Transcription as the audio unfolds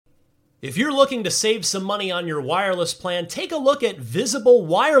If you're looking to save some money on your wireless plan, take a look at Visible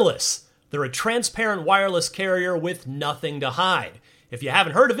Wireless. They're a transparent wireless carrier with nothing to hide. If you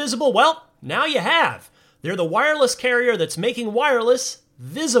haven't heard of Visible, well, now you have. They're the wireless carrier that's making wireless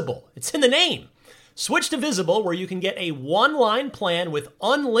visible. It's in the name. Switch to Visible, where you can get a one-line plan with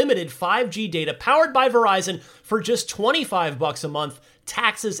unlimited 5G data powered by Verizon for just $25 a month,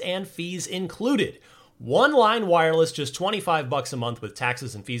 taxes and fees included. One-line wireless, just $25 a month with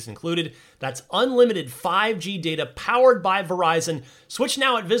taxes and fees included. That's unlimited 5G data powered by Verizon. Switch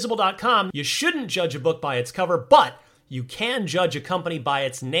now at Visible.com. You shouldn't judge a book by its cover, but you can judge a company by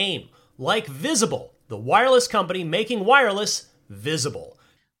its name, like Visible, the wireless company making wireless visible.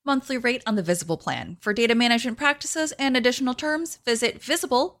 Monthly rate on the Visible plan. For data management practices and additional terms, visit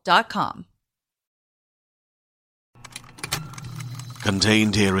Visible.com.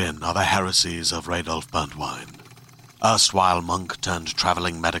 Contained herein are the heresies of Radolf Burntwine, erstwhile monk turned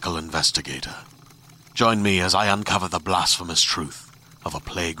traveling medical investigator. Join me as I uncover the blasphemous truth of a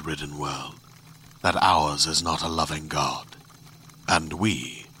plague-ridden world, that ours is not a loving God, and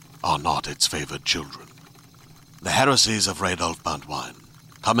we are not its favored children. The heresies of Radolf Burntwine,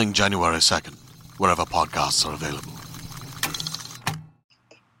 coming January 2nd, wherever podcasts are available.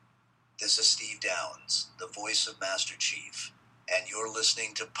 This is Steve Downs, the voice of Master Chief, and you're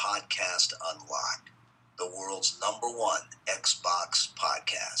listening to Podcast Unlocked, the world's #1 Xbox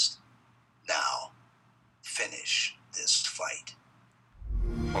podcast. Now, finish this fight.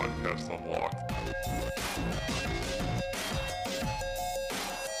 Podcast Unlocked.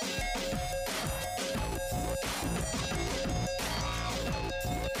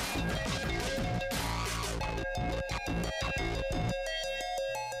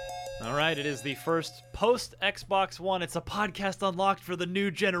 All right, it is the first post-Xbox One. It's a podcast unlocked for the new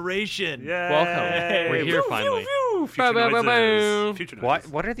generation. Yay! Welcome. We're here finally. Future noises. Future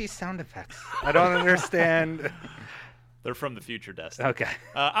noises. What are these sound effects? I don't understand. They're from the future, Destiny. Okay.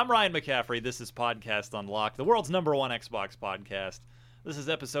 I'm Ryan McCaffrey. This is Podcast Unlocked, the world's #1 Xbox podcast. This is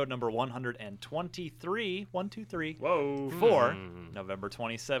episode number 123. 123. Whoa. For November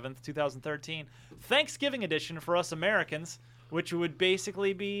 27th, 2013. Thanksgiving edition for us Americans, which would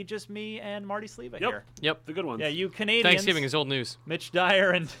basically be just me and Marty Sleva here. Yep. The good ones. Yeah, you Canadians. Thanksgiving is old news. Mitch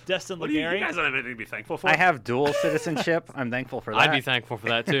Dyer and Destin What do you Legary. guys don't have anything to be thankful for? I have dual citizenship. I'm thankful for that. I'd be thankful for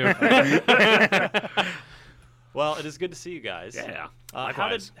that too. Well, it is good to see you guys. Yeah.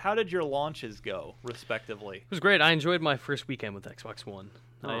 How did your launches go, respectively? It was great. I enjoyed my first weekend with Xbox One.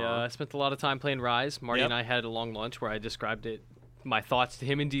 I spent a lot of time playing Rise. Marty and I had a long lunch where I described my thoughts to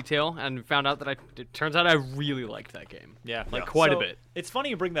him in detail, and found out that it turns out I really liked that game. Yeah. Quite a bit. It's funny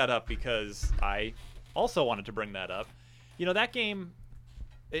you bring that up because I also wanted to bring that up. You know, that game,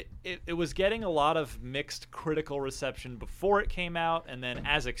 it was getting a lot of mixed critical reception before it came out, and then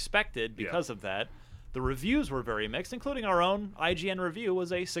as expected, because of that, the reviews were very mixed, including our own IGN review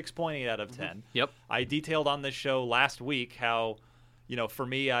was a 6.8 out of 10. Yep. I detailed on this show last week how, for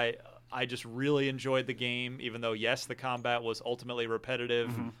me, I just really enjoyed the game, even though, yes, the combat was ultimately repetitive.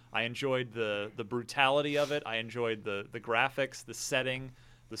 I enjoyed the brutality of it. I enjoyed the graphics, the setting,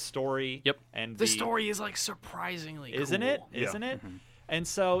 the story. Yep. And the story is surprisingly Isn't cool. it? Isn't it? And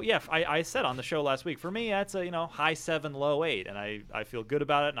so, I said on the show last week, for me, that's a high 7, low 8, and I feel good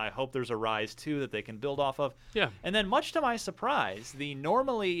about it, and I hope there's a Rise 2 that they can build off of. Yeah. And then, much to my surprise, the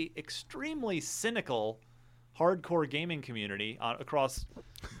normally extremely cynical hardcore gaming community across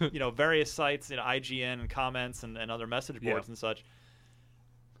various sites, IGN and comments and other message boards and such,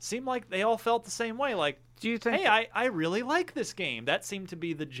 seemed like they all felt the same way. Like, Do you think? hey, I really like this game. That seemed to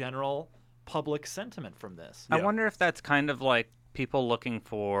be the general public sentiment from this. I wonder if that's kind of like people looking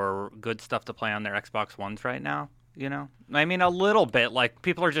for good stuff to play on their Xbox Ones right now. I mean, a little bit. Like,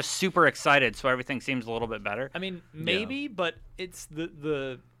 people are just super excited, so everything seems a little bit better. I mean, maybe, but it's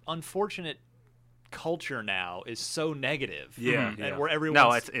the unfortunate culture now is so negative. And where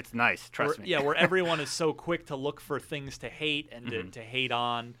everyone it's nice. Trust me. Yeah, where everyone is so quick to look for things to hate and to hate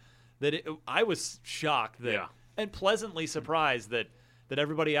on that I was shocked that and pleasantly surprised that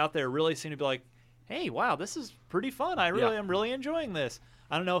everybody out there really seemed to be like, hey, wow, this is pretty fun. I'm really enjoying this.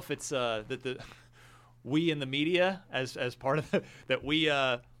 I don't know if it's that we in the media as part of that we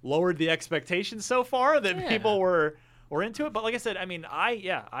lowered the expectations so far that people were into it. But like I said, I mean,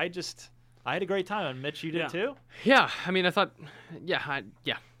 I had a great time, and Mitch, you did too? Yeah, I mean, I thought,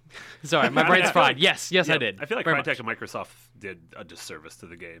 Sorry, my brain's fried. Yes, I did. I feel like Very Crytek much. and Microsoft did a disservice to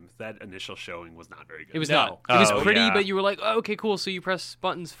the game. That initial showing was not very good. It was not. It was Oh, pretty, yeah. but you were like, oh, okay, cool. So you press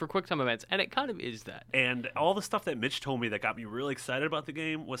buttons for QuickTime events, and it kind of is that. And all the stuff that Mitch told me that got me really excited about the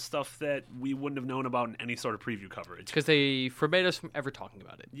game was stuff that we wouldn't have known about in any sort of preview coverage. Because they forbade us from ever talking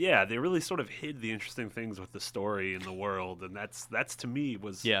about it. Yeah, they really sort of hid the interesting things with the story and the world, and that's to me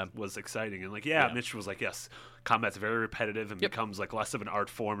was exciting. And Mitch was like, yes, combat's very repetitive and becomes like less of an art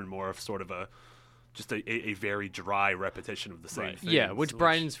form and more of sort of a very dry repetition of the same thing. Yeah, which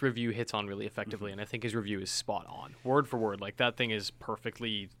Brian's review hits on really effectively, and I think his review is spot on, word for word. Like that thing is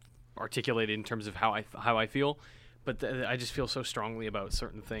perfectly articulated in terms of how I feel. But I just feel so strongly about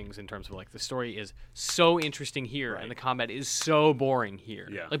certain things in terms of like the story is so interesting here, and the combat is so boring here.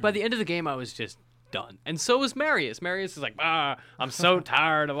 Yeah. Like by the end of the game, I was just done. And so was Marius. Marius is like, I'm so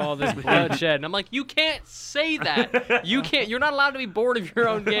tired of all this bloodshed. And I'm like, you can't say that. You're not allowed to be bored of your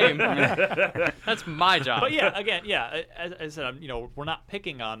own game. That's my job. But as I said, we're not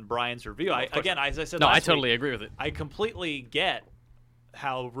picking on Brian's review. As I said, I totally agree with it. I completely get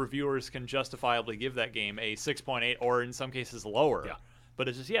how reviewers can justifiably give that game a 6.8 or in some cases lower. Yeah. But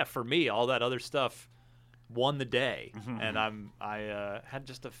it's just for me, all that other stuff won the day, and I had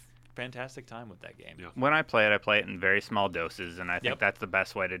just a fantastic time with that game. Yeah. When I play it in very small doses, and I think that's the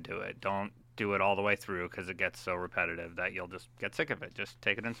best way to do it. Don't do it all the way through because it gets so repetitive that you'll just get sick of it. Just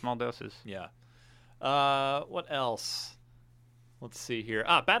take it in small doses. Yeah. What else? Let's see here.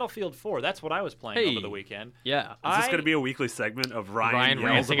 Battlefield 4. That's what I was playing over the weekend. Yeah. Is this going to be a weekly segment of Ryan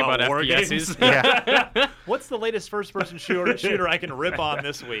yells ranting about war FPSs? games? Yeah. What's the latest first-person shooter I can rip on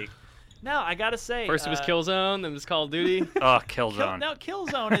this week? Now, I gotta say, First it was Killzone, then it was Call of Duty. Oh, Killzone.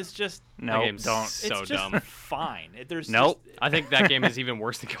 Killzone is just No, That game's don't. so it's just dumb. fine. There's Nope. I think that game is even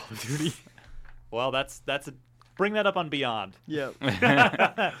worse than Call of Duty. Well, that's bring that up on Beyond. Yeah.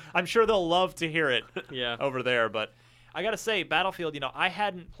 I'm sure they'll love to hear it. Yeah. Over there, but I gotta say, Battlefield. I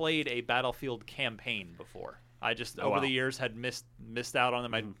hadn't played a Battlefield campaign before. I just over the years had missed out on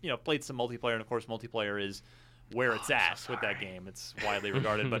them. I played some multiplayer, and of course, multiplayer is where it's at with that game. It's widely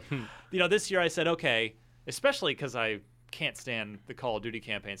regarded. But this year I said, okay, especially because I can't stand the Call of Duty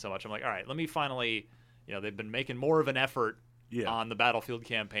campaign so much. I'm like, all right, let me finally, they've been making more of an effort on the Battlefield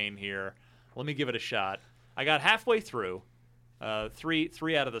campaign here. Let me give it a shot. I got halfway through.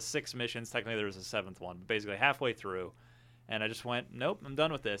 Three out of the 6 missions. Technically, there was a 7th one, but basically halfway through, and I just went, nope, I'm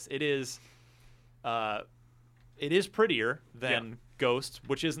done with this. It is prettier than Ghost,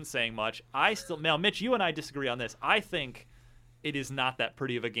 which isn't saying much. Now, Mitch, you and I disagree on this. I think it is not that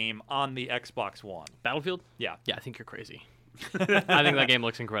pretty of a game on the Xbox One. Battlefield? Yeah. Yeah, I think you're crazy. I think that game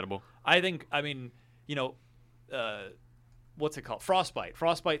looks incredible. What's it called? Frostbite.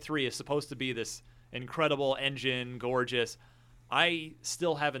 Frostbite 3 is supposed to be this incredible engine, gorgeous. I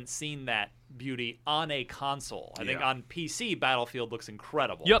still haven't seen that beauty on a console. I think on PC, Battlefield looks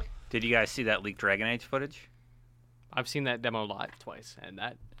incredible. Yep. Did you guys see that leaked Dragon Age footage? I've seen that demo live twice, and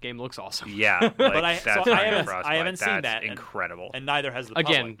that game looks awesome. Yeah, But I haven't seen That's that. incredible. And neither has the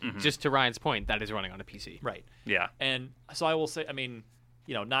Again, public. just to Ryan's point, that is running on a PC. Right. Yeah. And so I will say,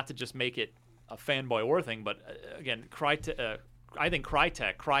 not to just make it a fanboy war thing, but again, I think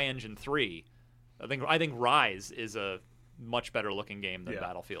Crytek, CryEngine 3, I think Rise is a much better looking game than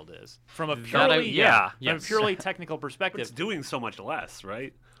Battlefield is from a purely technical perspective. It's doing so much less,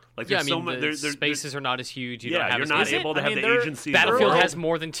 right? Like, Yeah, there's the spaces are not as huge. You Yeah, don't have you're as not many- able to have the agency. Battlefield has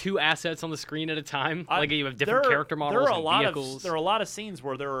more than 2 assets on the screen at a time. Like you have different character models and vehicles. There are a lot of scenes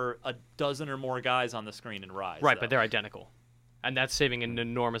where there are a dozen or more guys on the screen in Rise. Right, though. but they're identical, and that's saving an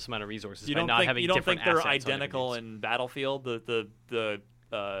enormous amount of resources You by don't not think having you don't different think they're assets on different identical games. in Battlefield? The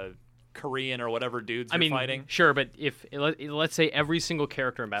Korean or whatever dudes you're fighting. Sure, but if let's say every single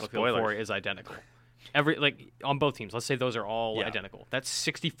character in Battlefield 4 Spoilers. is identical, on both teams, let's say those are all identical. That's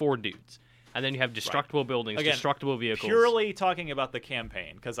 64 dudes, and then you have destructible buildings, Again, destructible vehicles. Purely talking about the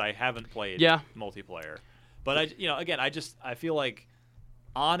campaign because I haven't played multiplayer, but I feel like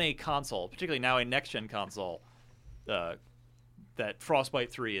on a console, particularly now a next gen console, that Frostbite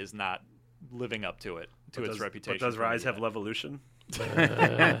 3 is not living up to its reputation. But does for me Rise have yet. Levolution?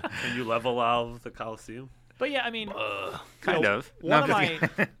 Can you level out the Coliseum? But yeah, Kind of.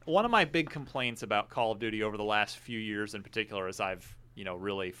 One of my big complaints about Call of Duty over the last few years, in particular, as I've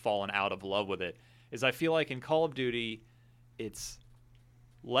really fallen out of love with it, is I feel like in Call of Duty, it's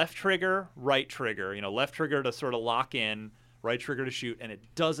left trigger, right trigger. Left trigger to sort of lock in, right trigger to shoot, and it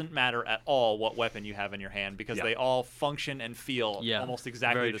doesn't matter at all what weapon you have in your hand because they all function and feel almost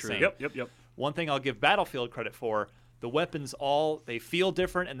exactly very the true. same. Yep. One thing I'll give Battlefield credit for. The weapons they feel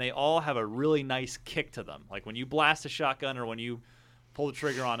different, and they all have a really nice kick to them. Like when you blast a shotgun or when you pull the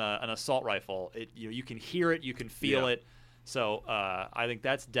trigger on an assault rifle, you can hear it, you can feel it. So I think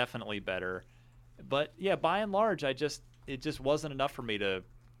that's definitely better. But yeah, by and large, it just wasn't enough for me to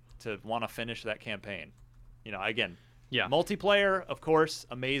want to finish that campaign. Again, multiplayer, of course,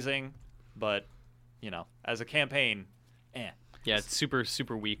 amazing, but as a campaign, Yeah, it's super,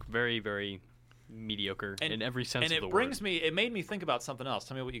 super weak. Very, very mediocre in every sense of the word. And it made me think about something else.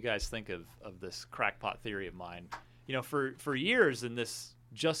 Tell me what you guys think of this crackpot theory of mine. For years in this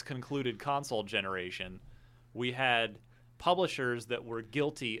just concluded console generation, we had publishers that were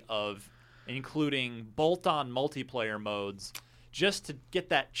guilty of including bolt-on multiplayer modes just to get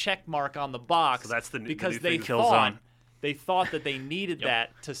that check mark on the box. So that's because the they thought that they needed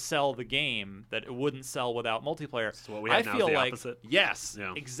that to sell the game, that it wouldn't sell without multiplayer. So what we have now is the opposite. Yes,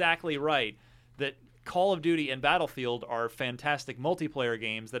 exactly right. That Call of Duty and Battlefield are fantastic multiplayer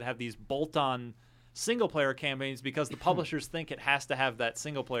games that have these bolt-on single-player campaigns because the publishers think it has to have that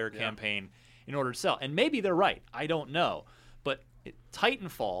single-player campaign in order to sell. And maybe they're right. I don't know. But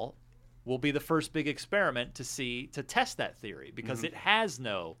Titanfall will be the first big experiment to test that theory because it has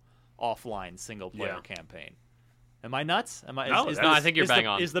no offline single-player campaign. Am I nuts? No, I think you're bang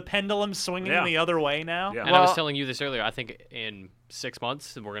on. Is the pendulum swinging the other way now? Yeah. And I was telling you this earlier. I think in 6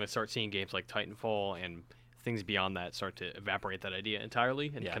 months, we're going to start seeing games like Titanfall and things beyond that start to evaporate that idea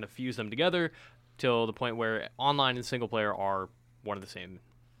entirely and kind of fuse them together till the point where online and single player are one of the same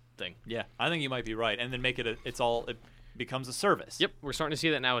thing. Yeah, I think you might be right. And then make it it becomes a service. Yep, we're starting to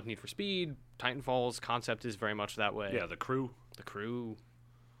see that now with Need for Speed. Titanfall's concept is very much that way. Yeah, the crew. The crew.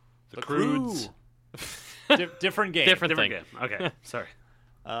 The Croods. Different game. Different thing. Game. Okay, sorry.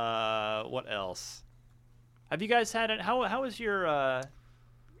 What else? Have you guys had it? How is your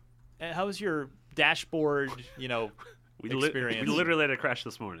dashboard? Experience. We literally had a crash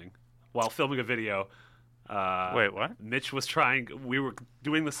this morning while filming a video. Wait, what? Mitch was trying. We were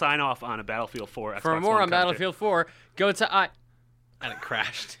doing the sign off on a Battlefield 4. For Xbox more One on Battlefield 4, go to and it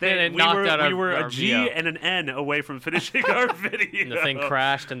crashed. We were a G and an N away from finishing our video. And the thing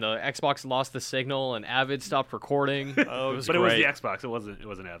crashed, and the Xbox lost the signal, and Avid stopped recording. It was great. It was the Xbox. It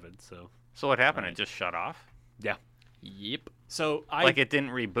wasn't Avid. So what happened? It just shut off. Yeah. Yep. So it didn't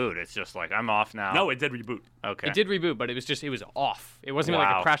reboot. It's just like I'm off now. No, it did reboot. Okay. It did reboot, but it was off. It wasn't even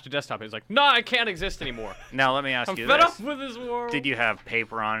like it crashed to desktop. It was like, no, I can't exist anymore. Now let me ask you this: I'm fed up with this world. Did you have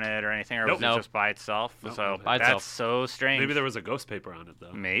paper on it or anything, or was it just by itself? Nope. So by that's itself. so strange. Maybe there was a ghost paper on it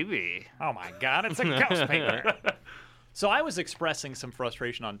though. Maybe. Oh my God, it's a ghost paper. So I was expressing some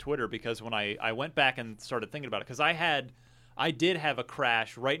frustration on Twitter because when I went back and started thinking about it, because I did have a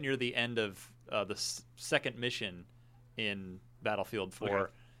crash right near the end of the second mission in Battlefield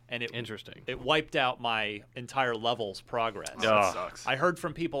 4, and it wiped out my entire level's progress. That sucks. I heard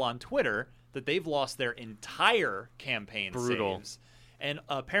from people on Twitter that they've lost their entire campaign saves. And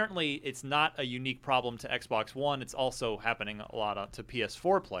apparently it's not a unique problem to Xbox One. It's also happening a lot to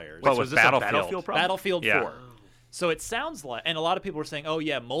PS4 players. What was Battlefield problem? Battlefield 4. So it sounds like, and a lot of people were saying, oh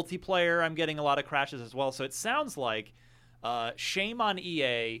yeah, multiplayer, I'm getting a lot of crashes as well. So it sounds like shame on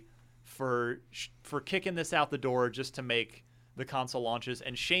EA for kicking this out the door just to make the console launches,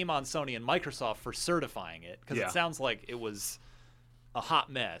 and shame on Sony and Microsoft for certifying it, because it sounds like it was a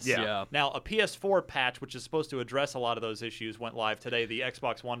hot mess. Yeah. Now, a PS4 patch, which is supposed to address a lot of those issues, went live today. The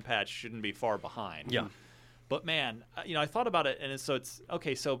Xbox One patch shouldn't be far behind. Yeah. But man, I thought about it, and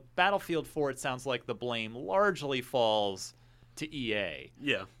so Battlefield 4, it sounds like the blame largely falls to EA.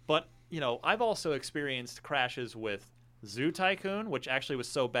 Yeah. But, I've also experienced crashes with Zoo Tycoon, which actually was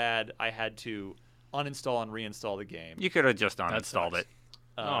so bad I had to uninstall and reinstall the game. You could have just uninstalled it.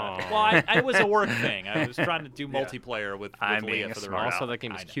 Well, it was a work thing. I was trying to do multiplayer with Leah for the rest. Also, that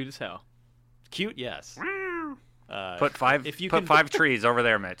game is cute as hell. Cute, yes. Put five trees over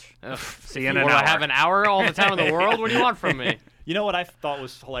there, Mitch. See you in an hour. I have an hour all the time in the world? What do you want from me? You know what I thought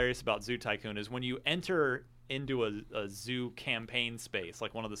was hilarious about Zoo Tycoon is when you enter into a zoo campaign space,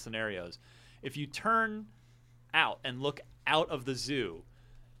 like one of the scenarios, if you turn out and look out of the zoo,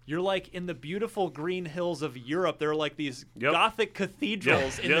 you're like in the beautiful green hills of Europe. There are like these Gothic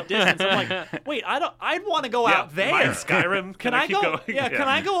cathedrals in the distance. I'm like, wait, I'd want to go out there. Skyrim. Can I go? Going? Yeah, can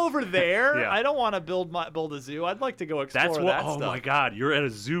I go over there? Yeah. I don't want to build a zoo. I'd like to go explore that stuff. Oh my God, you're at a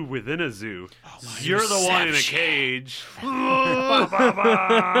zoo within a zoo. You're the one in a cage.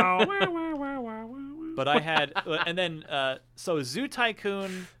 But I had, and then so Zoo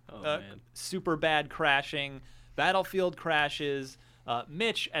Tycoon, super bad crashing, Battlefield crashes.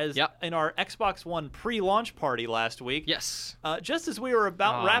 Mitch, in our Xbox One pre-launch party last week, just as we were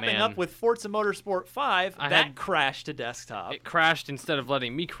about wrapping up with Forza Motorsport 5, that crashed to desktop. It crashed instead of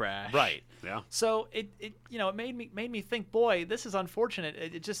letting me crash. Right. Yeah. So it made me think, boy, this is unfortunate.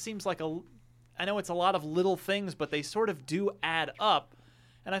 It just seems like I know it's a lot of little things, but they sort of do add up.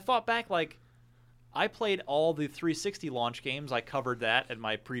 And I thought back, like, I played all the 360 launch games. I covered that at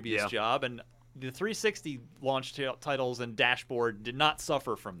my previous job, and the 360 launch titles and dashboard did not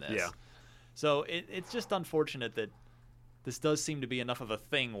suffer from this. Yeah. So it's just unfortunate that this does seem to be enough of a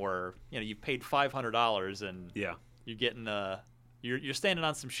thing where, you know, you've paid $500 and you're getting you're standing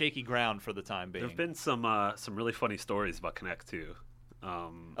on some shaky ground for the time being. There've been some really funny stories about Kinect too.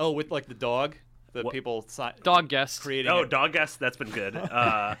 With like the dog, people dog guest creating. Oh, dog guest, that's been good.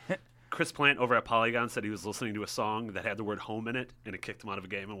 Chris Plant over at Polygon said he was listening to a song that had the word home in it, and it kicked him out of a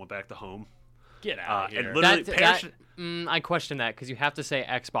game and went back to home. Get out of here. And literally, I question that because you have to say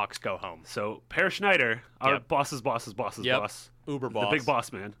Xbox Go Home. So Per Schneider, our boss's boss, Uber boss, the big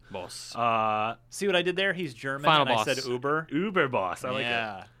boss man. Boss. See what I did there? He's German, Final and boss. I said Uber. Uber boss. I like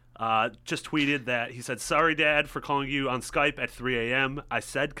it. Just tweeted that he said, "Sorry, Dad, for calling you on Skype at 3 a.m. I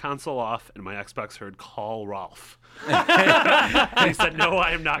said console off, and my Xbox heard call Ralph." And he said, "No,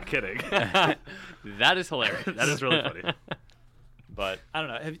 I am not kidding." That is hilarious. That is really funny. But I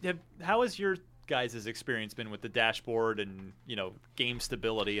don't know. How has your guys' experience been with the dashboard and, you know, game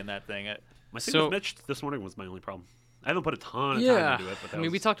stability and that thing? My thing with Mitch this morning was my only problem. I haven't put a ton of time into it. But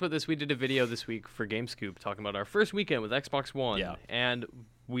we talked about this. We did a video this week for GameScoop talking about our first weekend with Xbox One. Yeah. And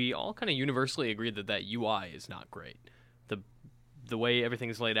we all kind of universally agreed that UI is not great. The way everything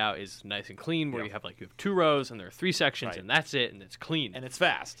is laid out is nice and clean, where you have 2 rows and there are 3 sections and that's it, and it's clean. And it's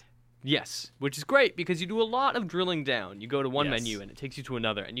fast. Yes, which is great because you do a lot of drilling down. You go to one menu and it takes you to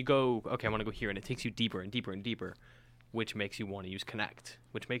another, and you go, okay, I want to go here, and it takes you deeper and deeper and deeper, which makes you want to use Kinect,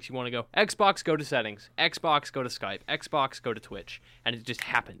 which makes you want to go Xbox, go to settings, Xbox, go to Skype, Xbox, go to Twitch, and it just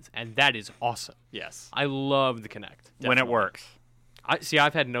happens, and that is awesome. Yes. I love the Kinect. When it works.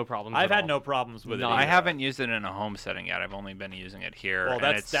 I've had no problems. I've had no problems with it. I haven't used it in a home setting yet. I've only been using it here. Well,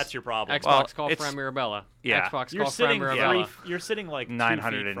 that's your problem. Xbox call Fran Mirabella. Yeah. Xbox call Fran Mirabella. You're sitting like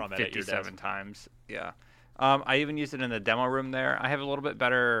 957 times. Yeah. I even used it in the demo room there. I have a little bit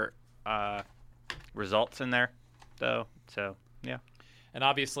better results in there, though. So yeah. And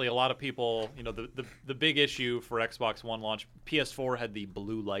obviously, a lot of people, you know, the big issue for Xbox One launch, PS4 had the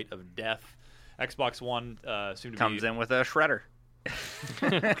blue light of death. Xbox One seemed to comes in with a shredder.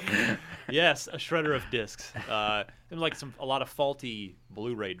 Yes, a shredder of discs. And like a lot of faulty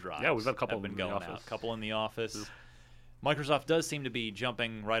Blu-ray drives. Yeah, we've had a couple have been in the going office. out. A couple in the office. Microsoft does seem to be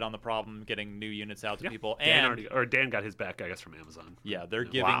jumping right on the problem, getting new units out to people. And Dan got his back, I guess, from Amazon. Yeah, they're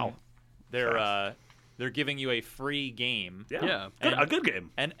giving they're giving you a free game. Yeah. A good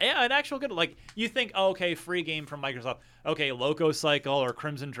game. And an actual good, like, you think, oh, okay, free game from Microsoft. Okay, Loco Cycle or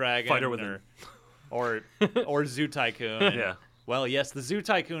Crimson Dragon Fighter Within. or Zoo Tycoon. Yeah. Well, yes, the Zoo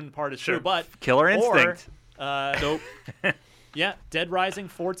Tycoon part is true, but Killer Instinct. Nope. Yeah, Dead Rising,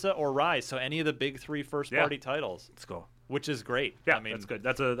 Forza, or Rise. So any of the big 3 first-party titles. Let's go. Which is great. Yeah, I mean, that's good.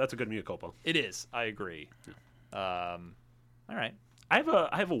 That's a good mea culpa. It is. I agree. All right. I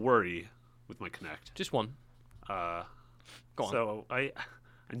have a worry with my Kinect. Just one. Go on. So I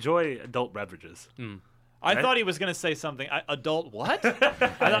enjoy adult beverages. I thought he was going to say something. Adult what?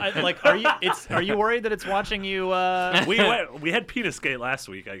 Are you worried that it's watching you? We had penis skate last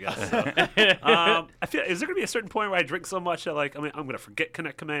week, I guess. So. I feel, is there going to be a certain point where I drink so much that I'm going to forget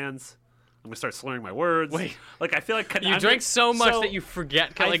Kinect commands? I'm gonna start slurring my words. Wait, I feel like you drink so much that you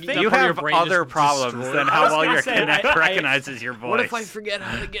forget. You have other problems than how well your Kinect recognizes your voice. What if I forget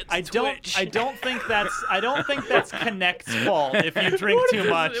how to get to Twitch? I don't think that's Kinect's fault if you drink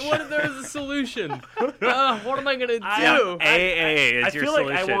too much. What if there's a solution? What am I gonna do? AA is your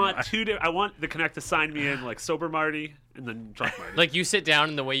solution. I feel like I want the Kinect to sign me in like sober Marty and then drunk Marty. Like you sit down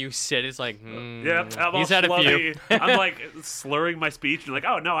and the way you sit is like, yeah, he's had a few. I'm like slurring my speech and like,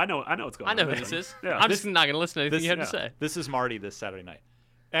 oh no, I know what's going on. I know who this is. Yeah. I'm just not going to listen to anything you have to say. This is Marty this Saturday night.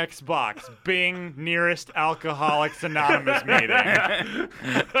 Xbox, Bing, nearest Alcoholics Anonymous meeting.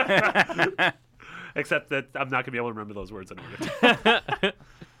 Except that I'm not going to be able to remember those words anymore.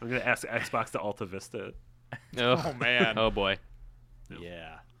 I'm going to ask Xbox to Alta Vista. Oh, man. Oh, boy.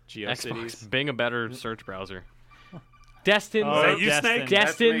 Yeah. Xbox, Bing a better search browser. Destin. Is that you, Snake?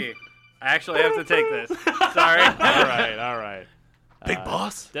 Destin. I actually have to take this. Sorry. All right. Big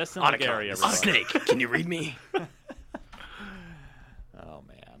boss. Destin Legary, everybody. Snake, can you read me? Oh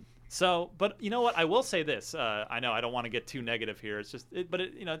man. So, but you know what? I will say this. I know I don't want to get too negative here. It's just, there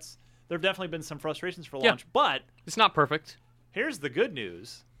have definitely been some frustrations for launch, but it's not perfect. Here's the good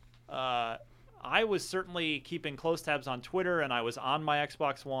news. I was certainly keeping close tabs on Twitter, and I was on my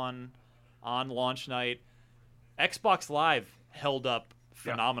Xbox One on launch night. Xbox Live held up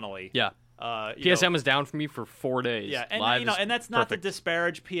phenomenally. Yeah. PSN was down for me for 4 days. Yeah, and Live and that's not to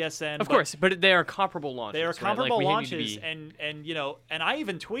disparage PSN. Of course, but they are comparable launches. They are comparable right? launches, and I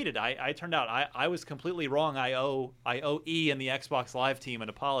even tweeted. I turned out I was completely wrong. I owe E and the Xbox Live team an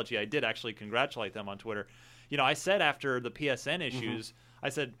apology. I did actually congratulate them on Twitter. I said after the PSN issues, I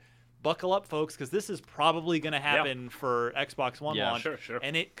said, buckle up, folks, because this is probably going to happen for Xbox One launch. Sure.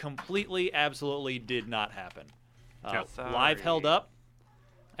 And it completely, absolutely did not happen. Live held up.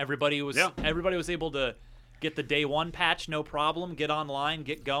 Everybody was able to get the day one patch, no problem. Get online,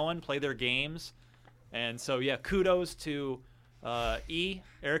 get going, play their games, and so kudos to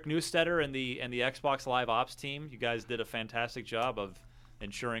Eric Neustetter and the Xbox Live Ops team. You guys did a fantastic job of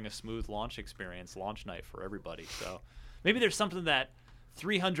ensuring a smooth launch night for everybody. So maybe there's something that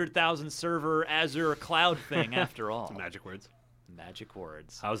 300,000 server Azure cloud thing after all. Some magic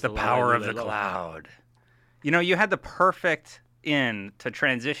words. How's the power of the cloud? You had the perfect to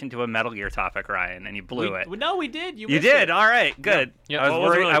transition to a Metal Gear topic, Ryan, and you blew it. No, we did. You did. It. All right, good. Yep. I was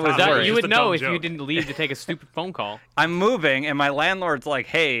worried. Really I was worried. You would know if you didn't leave to take a stupid phone call. I'm moving, and my landlord's like,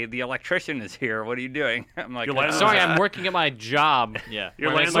 "Hey, the electrician is here. What are you doing?" I'm like, "Sorry, I'm working at my job. Yeah,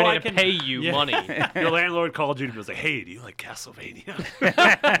 your landlord I need to pay you money." Your landlord called you and was like, "Hey, do you like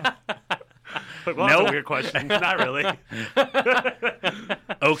Castlevania?" But Nope. That's a weird question. Not really.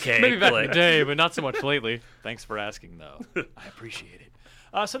 Okay. Maybe back in the day, but not so much lately. Thanks for asking, though. I appreciate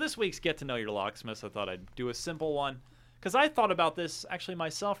it. So this week's Get to Know Your Locksmiths, I thought I'd do a simple one. Because I thought about this actually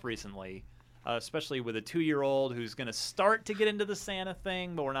myself recently, especially with a 2-year-old who's going to start to get into the Santa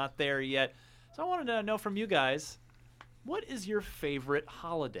thing, but we're not there yet. So I wanted to know from you guys, what is your favorite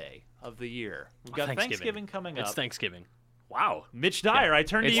holiday of the year? We've got Thanksgiving coming up. It's Thanksgiving. Wow. Mitch Dyer, I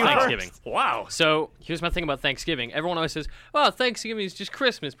turn to you Thanksgiving. first. Wow. So here's my thing about Thanksgiving. Everyone always says, "Oh, Thanksgiving is just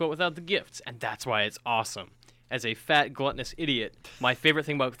Christmas, but without the gifts," and that's why it's awesome. As a fat, gluttonous idiot, my favorite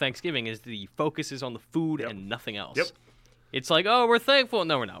thing about Thanksgiving is the focus is on the food and nothing else. Yep. It's like, oh, we're thankful.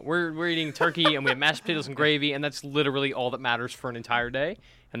 No, we're not. We're eating turkey, and we have mashed potatoes and gravy, and that's literally all that matters for an entire day,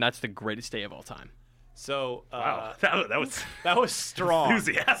 and that's the greatest day of all time. So wow, that was strong.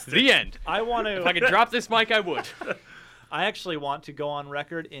 Enthusiastic. The end. I want to. If I could drop this mic, I would. I actually want to go on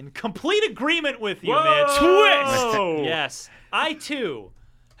record in complete agreement with you, Whoa! Mitch. Twist! Yes. I, too,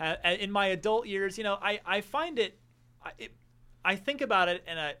 in my adult years, I find I think about it,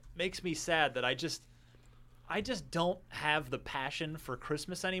 and it makes me sad that I just don't have the passion for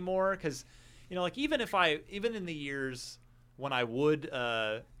Christmas anymore. Because, even in the years when I would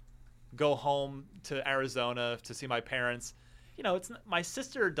go home to Arizona to see my parents, it's not, my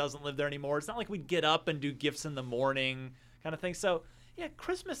sister doesn't live there anymore. It's not like we'd get up and do gifts in the morning kind of thing. So, yeah,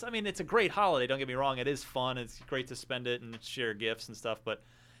 Christmas, it's a great holiday. Don't get me wrong. It is fun. It's great to spend it and share gifts and stuff. But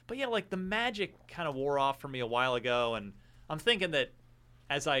yeah, like the magic kind of wore off for me a while ago. And I'm thinking that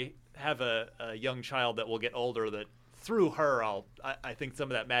as I have a young child that will get older, that through her, I think some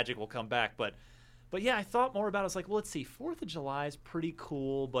of that magic will come back. But yeah, I thought more about it. I was like, well, let's see. 4th of July is pretty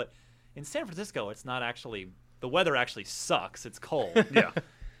cool. But in San Francisco, it's not actually... The weather actually sucks. It's cold. Yeah.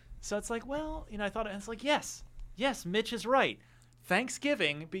 So it's like, well, I thought, and it's like, yes, Mitch is right.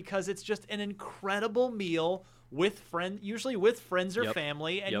 Thanksgiving, because it's just an incredible meal usually with friends or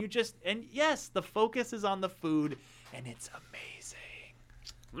family, and yes, the focus is on the food, and it's amazing.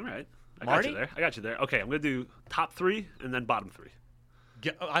 All right. Marty? I got you there. Okay, I'm going to do top 3 and then bottom 3.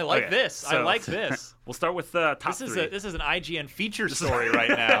 I like this. So, I like this. We'll start with top 3. This is an IGN feature story right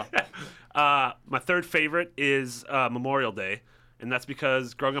now. My third favorite is Memorial Day, and that's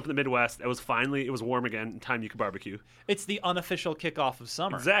because growing up in the Midwest, it was warm again, time you could barbecue. It's the unofficial kickoff of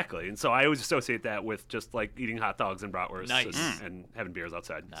summer. Exactly, and so I always associate that with just like eating hot dogs and bratwurst nice. and having beers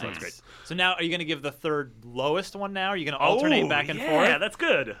outside. Nice. So that's great. So now, are you going to give the third lowest one now? Are you going to alternate back and forth? Yeah, that's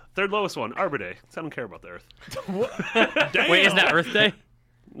good. Third lowest one, Arbor Day, because I don't care about the Earth. Wait, isn't that Earth Day?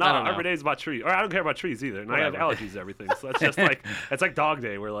 No, Arbor Day is about trees. Or I don't care about trees either. And Whatever. I have allergies to everything. So that's just it's like Dog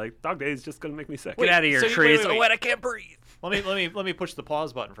Day, where like Dog Day is just gonna make me sick. Get out of here, trees. Wait. Oh, wait, I can't breathe. Let me push the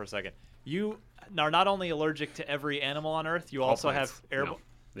pause button for a second. You are not only allergic to every animal on Earth, you also have air. No.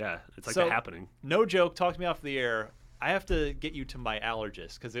 Yeah, it's like that happening. No joke. Talk to me off the air. I have to get you to my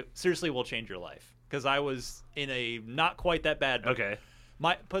allergist because it seriously will change your life. Because I was in a not quite that bad. Okay.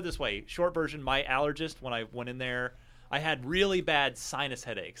 Put it this way, short version. My allergist, when I went in there, I had really bad sinus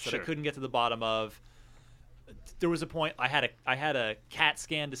headaches that I couldn't get to the bottom of. There was a point I had a CAT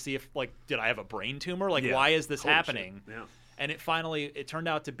scan to see if did I have a brain tumor? Why is this happening? Yeah. And it turned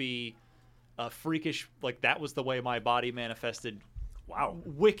out to be a freakish, that was the way my body manifested. Wow.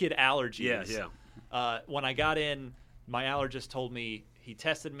 Wicked allergies. Yeah. When I got in, my allergist told me, he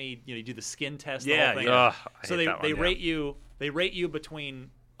tested me, you do the skin test. Yeah. The whole thing. Yeah. So they rate you between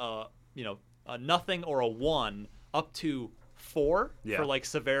a nothing or a 1 up to 4 for like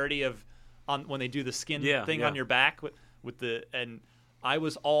severity of when they do the skin thing on your back with the, and I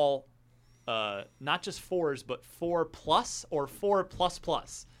was all not just 4s but 4+ or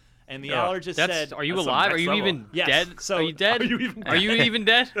 4++. And the allergist said, "Are you alive? Are you even dead? So are you dead? Are you even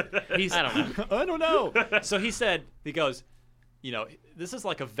dead?" I don't know. So he goes, this is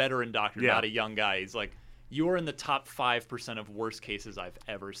like a veteran doctor, not a young guy. He's like, you are in the top 5% of worst cases I've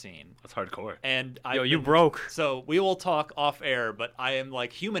ever seen. That's hardcore. And you broke. So we will talk off air, but I am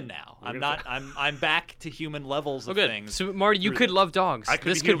like human now. I'm back to human levels of things. So Marty, you could love dogs.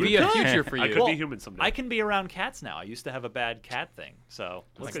 This could be a future for you. I could be human someday. I can be around cats now. I used to have a bad cat thing. So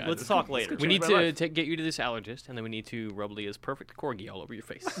let's talk later. We need to get you to this allergist, and then we need to rub Leah's perfect corgi all over your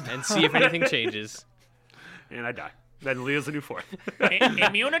face and see if anything changes. And I die. Then Leah's a new 4th.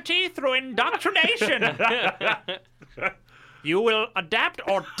 Immunity through indoctrination. You will adapt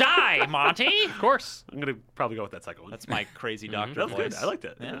or die, Monty. Of course. I'm going to probably go with that second one. That's my crazy doctor That was voice. good. I liked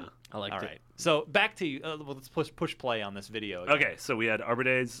it. Yeah. I liked it. All right. So back to you. Let's push play on this video again. Okay, so we had Arbor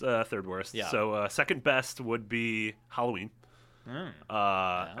Day's third worst. Yeah. So second best would be Halloween.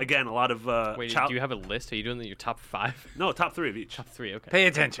 Again, a lot of... Wait, do you have a list? Are you doing your top 5? No, top 3 of each. Top 3, okay. Pay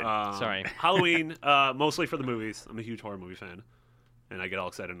attention. Sorry. Halloween, mostly for the movies. I'm a huge horror movie fan. And I get all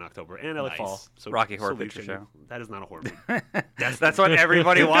excited in October. And I like fall. So Rocky Horror Picture Show. That is not a horror movie. That's what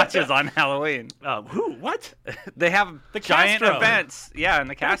everybody watches on Halloween. Who? What? They have the giant Castro. events. Yeah, in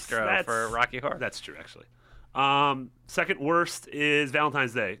the Castro for Rocky Horror. That's true, actually. Second worst is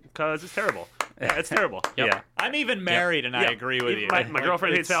Valentine's Day because it's terrible. Yeah, it's terrible. Yeah. I'm even married, and I agree with you. My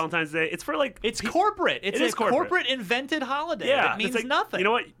girlfriend hates Valentine's Day. It's for like... It's corporate. It's a corporate invented holiday. Yeah. It means like, nothing. You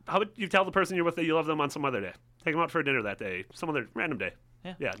know what? How about you tell the person you're with that you love them on some other day? Take them out for dinner that day. Some other random day.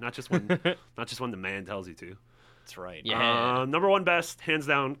 Yeah, not just when the man tells you to. That's right. Yeah. Number 1 best, hands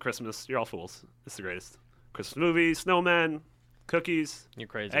down, Christmas. You're all fools. It's the greatest. Christmas movies, snowmen, cookies. You're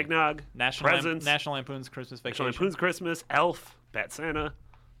crazy. Eggnog, presents. National Lampoon's Christmas Vacation. National Lampoon's Christmas, Elf, Bat Santa,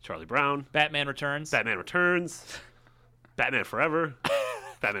 Charlie Brown, Batman Returns. Batman Forever,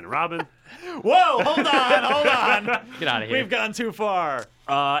 Batman and Robin. Whoa, hold on. Get out of here. We've gone too far.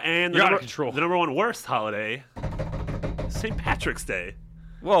 And You're out of control. The number 1 worst holiday, St. Patrick's Day.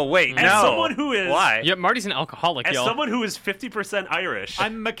 Whoa, wait, As no. someone who is... Why? Yeah, Marty's an alcoholic, As y'all. someone who is 50% Irish...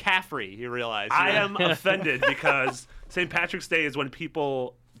 I'm McCaffrey, you realize. I am offended because St. Patrick's Day is when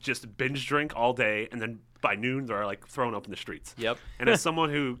people just binge drink all day and then by noon they're like thrown up in the streets. Yep. And as someone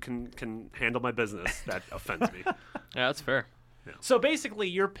who can handle my business, that offends me. Yeah, that's fair. Yeah. So basically,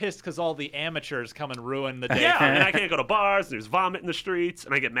 you're pissed because all the amateurs come and ruin the day. Yeah, and I can't go to bars, and there's vomit in the streets,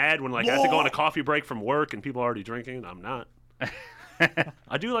 and I get mad when I have to go on a coffee break from work and people are already drinking, and I'm not.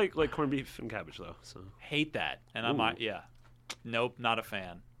 I do like corned beef and cabbage, though. So hate that. And I'm nope, not a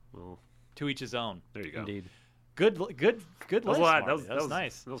fan. Well, to each his own. There you go. Indeed. Good list, that was a lot. Marty. That was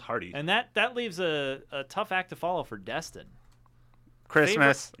nice. That was hearty. And that leaves a tough act to follow for Destin.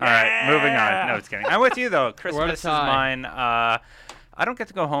 Christmas. All right, moving on. No, just kidding. I'm with you, though. Christmas is mine. I don't get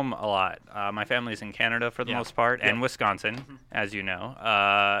to go home a lot. My family's in Canada for the most part, and Wisconsin, as you know.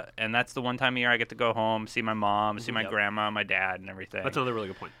 And that's the one time a year I get to go home, see my mom, see my grandma, my dad, and everything. That's another really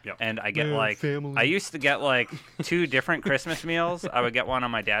good point. Yep. And I get I used to get 2 different Christmas meals. I would get one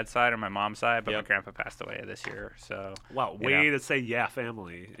on my dad's side or my mom's side, but my grandpa passed away this year. So wow, way to say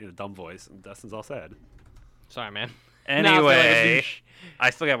family in a dumb voice, and Dustin's all sad. Sorry, man. Anyway, I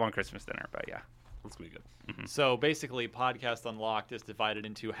still get one Christmas dinner, but yeah. That's going to be good. Mm-hmm. So basically, Podcast Unlocked is divided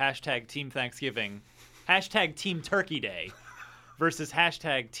into #Team Thanksgiving, #Team Turkey Day, versus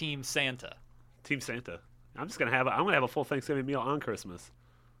 #Team Santa. Team Santa. I'm just gonna have a full Thanksgiving meal on Christmas.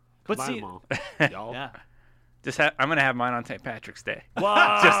 Combine them all, y'all. Yeah. I'm gonna have mine on St. Patrick's Day.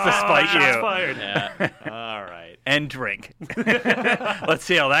 Wow, just to spite you. Fired. Yeah. All right. And drink. Let's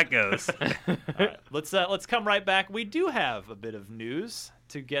see how that goes. All right. Let's come right back. We do have a bit of news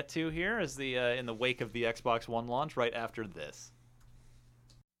to get to here as in the wake of the Xbox One launch right after this.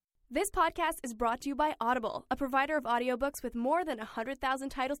 This podcast is brought to you by Audible, a provider of audiobooks with more than 100,000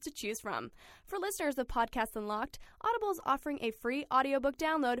 titles to choose from. For listeners of Podcast Unlocked, Audible is offering a free audiobook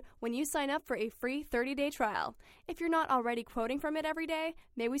download when you sign up for a free 30-day trial. If you're not already quoting from it every day,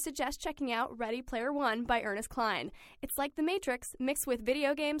 may we suggest checking out Ready Player One by Ernest Cline. It's like The Matrix mixed with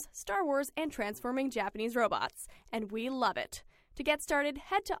video games, Star Wars, and transforming Japanese robots. And we love it. To get started,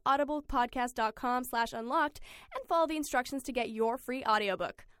 head to audiblepodcast.com/unlocked and follow the instructions to get your free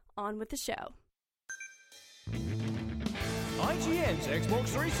audiobook. On with the show. IGN's Xbox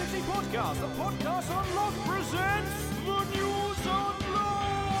 360 podcast, the Podcast Unlocked presents the News Unlocked!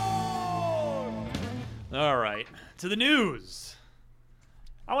 All right, to the news.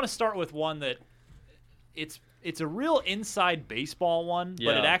 I want to start with one that it's a real inside baseball one,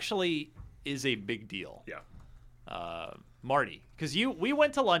 but it actually is a big deal. Yeah. Marty, because we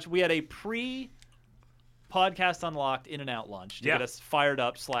went to lunch. We had a pre-podcast Unlocked In-N-Out lunch to get us fired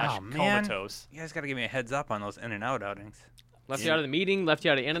up / comatose. You guys got to give me a heads up on those In-N-Out outings. Left you out of the meeting, left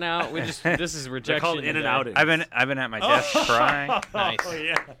you out of In-N-Out. We just this is rejection. They're called In-N-Outings. I've been at my desk crying. Nice. Oh,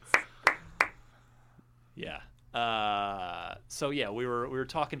 yes. Yeah. So yeah, we were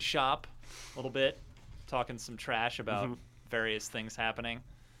talking shop a little bit, talking some trash about various things happening,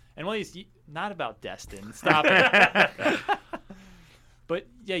 and one of these not about Destin. Stop it. But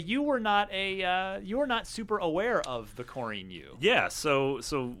yeah, you were not super aware of the Corrine U. Yeah, so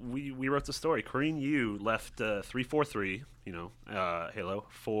we wrote the story. Corrine U left 343, Halo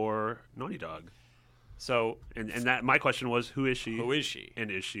for Naughty Dog. So and that my question was, who is she? Who is she?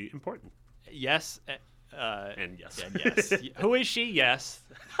 And is she important? Yes. And yes. And yes. Who is she? Yes.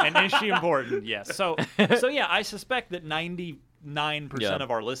 And is she important? Yes. So yeah, I suspect that 99%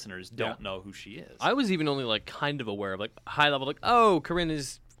 of our listeners don't know who she is. I was even only like kind of aware of like high level, like, oh, Corinne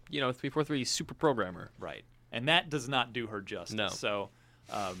is 343 super programmer. Right. And that does not do her justice. No. So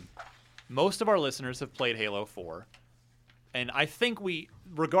most of our listeners have played Halo 4. And I think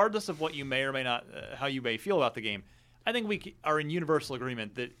regardless of what you may or may not, how you may feel about the game, I think we are in universal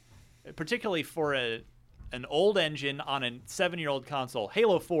agreement that, particularly for an old engine on a 7-year-old console,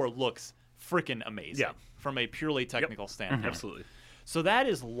 Halo 4 looks freaking amazing from a purely technical standpoint. Absolutely. So that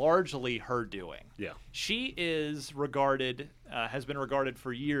is largely her doing. Yeah. She is has been regarded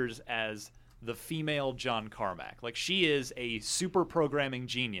for years as the female John Carmack. Like, she is a super programming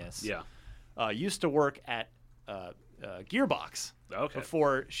genius. Yeah. Used to work at Gearbox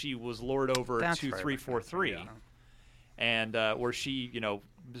before she was lured over to 343. Yeah. And where she,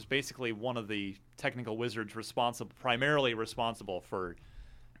 was basically one of the technical wizards primarily responsible for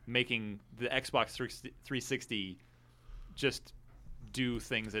making the Xbox 360 just do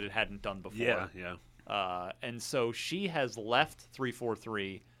things that it hadn't done before. Yeah. And so she has left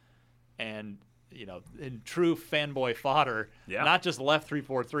 343 and, in true fanboy fodder, not just left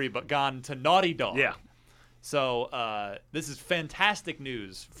 343, but gone to Naughty Dog. Yeah. So this is fantastic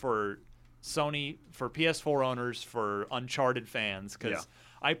news for Sony, for PS4 owners, for Uncharted fans, because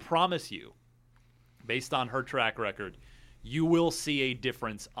I promise you, based on her track record, you will see a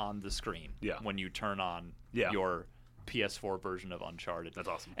difference on the screen when you turn on your PS4 version of Uncharted. That's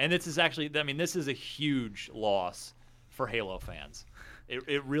awesome. And this is actually, this is a huge loss for Halo fans.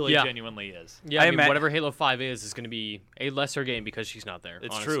 It really genuinely is. Yeah, I mean, whatever Halo 5 is going to be a lesser game because she's not there.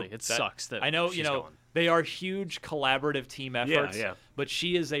 It's honestly. true. It sucks that I know, she's gone. They are huge collaborative team efforts. Yeah. But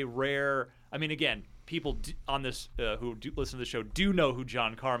she is a rare. I mean, again, people on this who do listen to the show do know who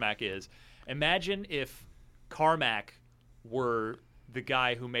John Carmack is. Imagine if Carmack were the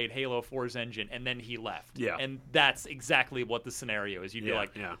guy who made Halo 4's engine and then he left. Yeah. And that's exactly what the scenario is. You'd be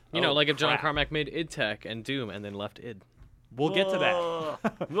like, like if John Carmack made id Tech and Doom and then left id. We'll get to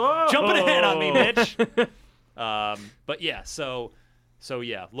that. Jumping ahead on me, bitch. But yeah, so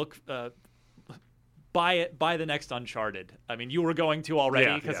yeah, look, buy the next Uncharted. I mean, you were going to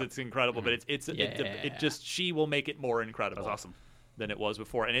already because it's incredible, but it just she will make it more incredible. That's awesome. Than it was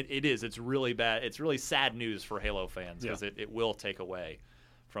before, and it's really bad. It's really sad news for Halo fans because it will take away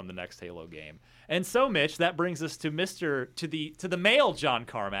from the next Halo game. And so, Mitch, that brings us to the male John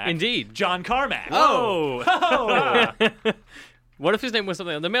Carmack. Indeed, John Carmack. Oh. What if his name was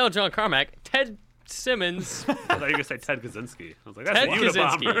something? The male John Carmack, Ted Simmons. I thought you were going to say Ted Kaczynski. I was like, that's Ted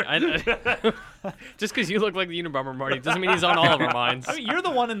Kaczynski. Just because you look like the Unabomber, Marty, doesn't mean he's on all of our minds. I mean, you're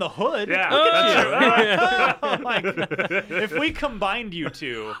the one in the hood. Yeah. Oh my God. If we combined you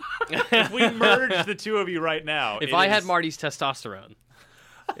two, if we merged the two of you right now. If I had Marty's testosterone.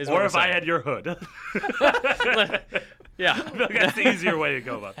 Or if I had your hood. Yeah. I feel like that's the easier way to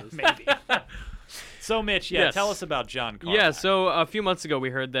go about this. Maybe. So, Mitch, tell us about John Carmack. Yeah, so a few months ago we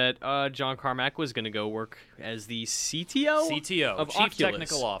heard that John Carmack was going to go work as the CTO of Chief Oculus.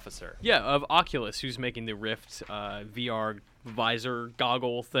 Technical Officer. Yeah, of Oculus, who's making the Rift VR visor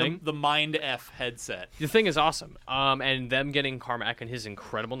goggle thing. The Mind F headset. The thing is awesome. And them getting Carmack and his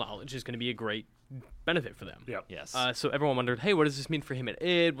incredible knowledge is going to be a great benefit for them. Yep. Yes. So everyone wondered, hey, what does this mean for him at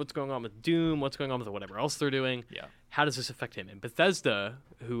id? What's going on with Doom? What's going on with whatever else they're doing? Yeah. How does this affect him? And Bethesda,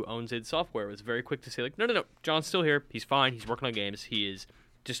 who owns id Software, was very quick to say, like, no, John's still here. He's fine. He's working on games. He is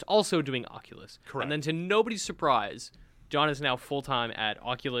just also doing Oculus. Correct. And then to nobody's surprise, John is now full-time at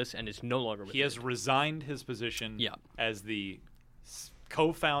Oculus and is no longer with He has resigned his position as the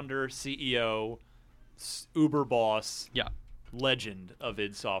co-founder, CEO, Uber boss, legend of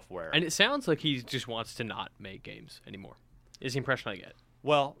id Software. And it sounds like he just wants to not make games anymore, is the impression I get.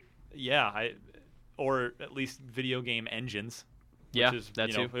 Well, yeah, or at least video game engines. Yeah, which is,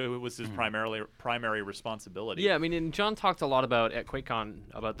 that too. It was his primary responsibility. Yeah, I mean, and John talked a lot about at QuakeCon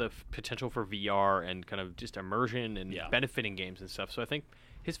about the potential for VR and kind of just immersion and benefiting games and stuff. So I think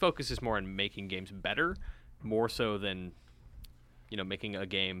his focus is more on making games better, more so than making a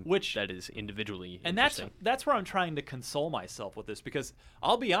game that is individually and interesting. that's where I'm trying to console myself with this, because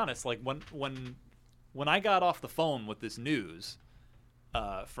I'll be honest, like when I got off the phone with this news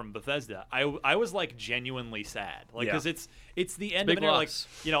from Bethesda, I was like genuinely sad, like because it's the end of an era. Like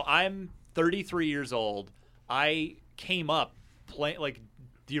I'm 33 years old. I came up playing, like,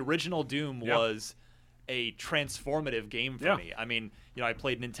 the original Doom was a transformative game for me. I mean, I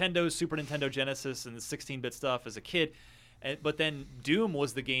played Nintendo, Super Nintendo Genesis, and the 16-bit stuff as a kid, but then Doom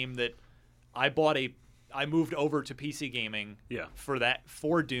was the game that I bought. I moved over to PC gaming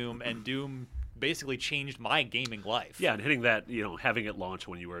for Doom, and Doom basically changed my gaming life. Yeah, and hitting that, having it launch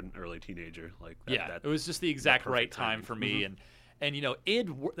when you were an early teenager, like that, it was just the exact right time for me. And id,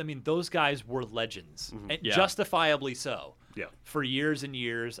 I mean, those guys were legends, and justifiably so. Yeah, for years and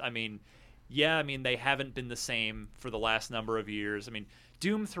years. I mean, they haven't been the same for the last number of years. I mean,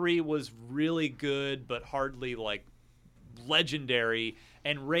 Doom 3 was really good, but hardly like legendary,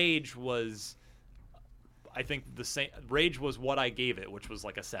 and Rage was, I think, the same. Rage was what I gave it, which was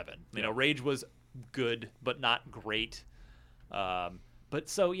like a 7. Rage was good, but not great. But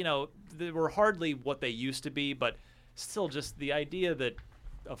so, they were hardly what they used to be, but still, just the idea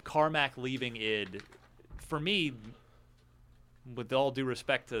of Carmack leaving id, for me, with all due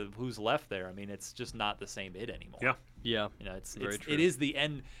respect to who's left there, I mean, it's just not the same id anymore. Yeah. It is the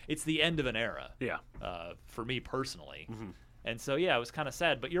end. It's the end of an era. Yeah. For me personally, and so it was kind of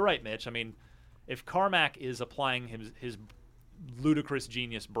sad. But you're right, Mitch. I mean, if Carmack is applying his ludicrous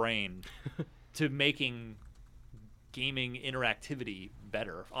genius brain to making gaming interactivity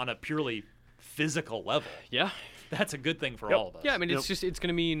better on a purely physical level, that's a good thing for all of us. Yeah, I mean, it's going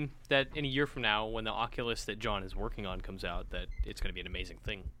to mean that in a year from now, when the Oculus that John is working on comes out, that it's going to be an amazing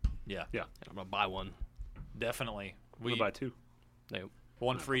thing. Yeah. And I'm going to buy one. Definitely. We'll buy 2. No.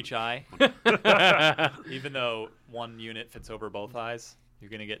 One for each eye. Even though one unit fits over both eyes,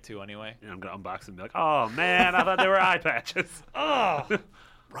 you're going to get 2 anyway. Yeah, I'm going to unbox them and be like, oh, man, I thought they were eye patches. Oh,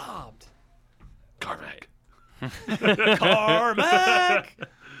 robbed. Carmack. Carmack!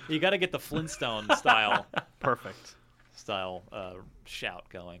 You got to get the Flintstone style. Perfect. Style shout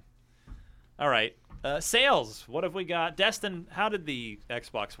going. All right. Sales. What have we got? Destin, how did the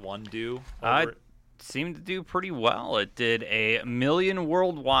Xbox One do? It seemed to do pretty well. It did 1 million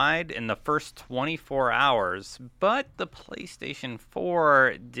worldwide in the first 24 hours, but the PlayStation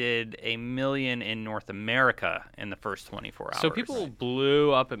 4 did 1 million in North America in the first 24 hours. So people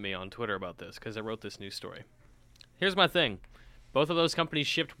blew up at me on Twitter about this because I wrote this news story. Here's my thing. Both of those companies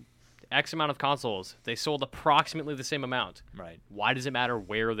shipped X amount of consoles. They sold approximately the same amount. Right. Why does it matter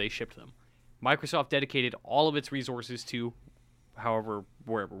where they shipped them? Microsoft dedicated all of its resources to wherever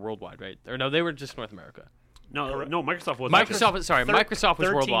worldwide, right? Or no, they were just North America. No, Microsoft was Microsoft was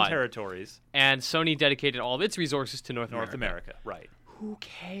 13 worldwide. territories. And Sony dedicated all of its resources to North America. Right. Who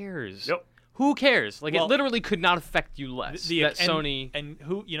cares? Yep. Who cares? Like, it literally could not affect you less. Sony and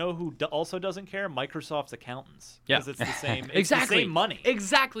who also doesn't care? Microsoft's accountants. Yeah, because it's the same. It's exactly. the same money.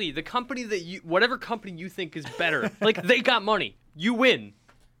 Exactly. The company whatever company you think is better, like, they got money. You win.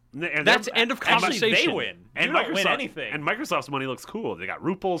 And that's end of conversation. They win. And you don't win anything. And Microsoft's money looks cool. They got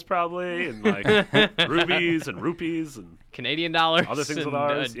ruples probably, and like rubies and rupees and Canadian dollars. Other things and, with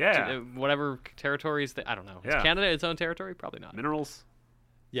ours. Whatever territories. I don't know. Yeah. Is Canada its own territory? Probably not. Minerals.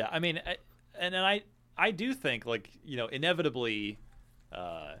 Yeah, I mean, and then I do think, like, inevitably,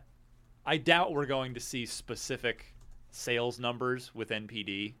 I doubt we're going to see specific sales numbers with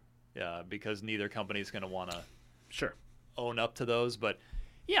NPD because neither company is going to want to own up to those. But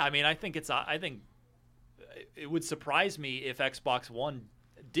yeah, I mean, I think it would surprise me if Xbox One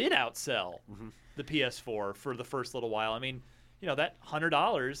did outsell the PS4 for the first little while. I mean, that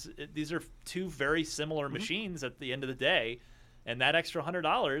 $100, these are 2 very similar machines at the end of the day, and that extra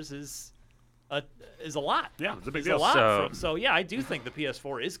 $100 is a lot. Yeah, it's a big it's deal. A lot so yeah, I do think the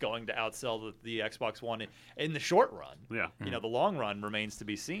PS4 is going to outsell the Xbox One in the short run. Yeah. The long run remains to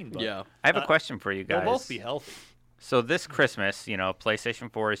be seen. But, I have a question for you guys. They'll both be healthy. So this Christmas,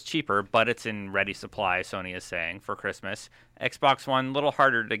 PlayStation 4 is cheaper, but it's in ready supply, Sony is saying, for Christmas. Xbox One, a little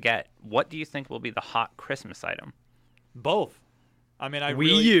harder to get. What do you think will be the hot Christmas item? Both. I mean,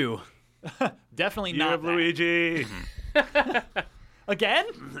 Wii U. Definitely You not have Luigi. Again?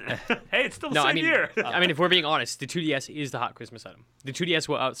 Hey, it's still the same year. I mean, if we're being honest, the 2DS is the hot Christmas item. The 2DS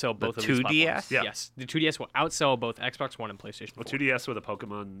will outsell both of these platforms. Yeah. Yes, the 2DS will outsell both Xbox One and PlayStation 4. 2DS with a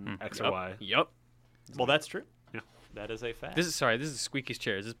Pokemon X or Y. Yep. Well, that's true. Yeah. That is a fact. This is Squeaky's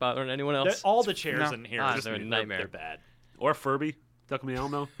chair. Is this bothering anyone else? All the chairs in here they're a nightmare. They're bad. Or Furby. Duck Me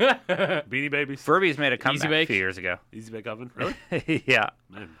Elmo. Beanie Babies. Furby's made a comeback a few years ago. Easy Bake Oven. Really? Yeah.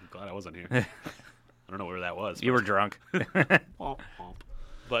 Man, I'm glad I wasn't here. I don't know where that was. You were drunk.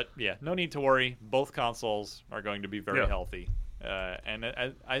 But yeah, no need to worry. Both consoles are going to be very healthy. And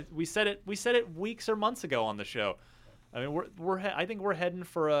we said it weeks or months ago on the show. I mean, I think we're heading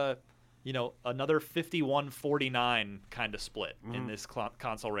for another 51-49 kind of split in this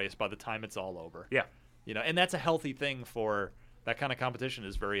console race by the time it's all over. Yeah. And that's a healthy thing for that kind of competition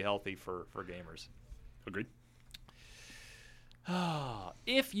is very healthy for gamers. Agreed.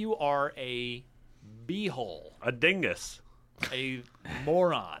 If you are a beehole, a dingus, a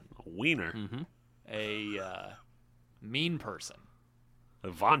moron, a wiener, a mean person, a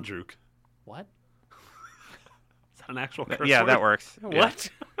Von Drook. What? Is that an actual curse Yeah, word? that works. What?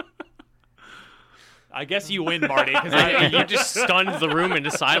 I guess you win, Marty. Because you just stunned the room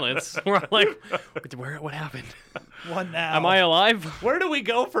into silence. We're like, what happened? What now? Am I alive? Where do we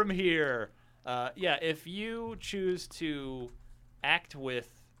go from here? If you choose to act with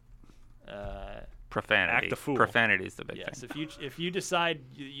profanity, act a fool. Profanity is the big thing. Yes, if you decide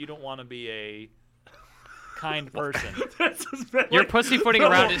you don't want to be a kind person, you're pussyfooting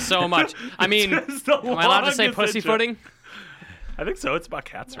around it so much. I mean, am I allowed to say pussyfooting? I think so. It's about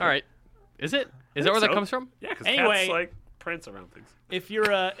cats. Right? All right. Is it? Is that where that comes from? Yeah, because anyway, cats prance around things. If you're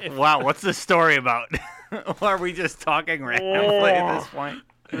wow, what's the story about? Are we just talking randomly at this point?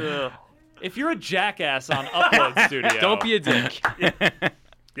 If you're a jackass on Upload Studio, don't be a dick.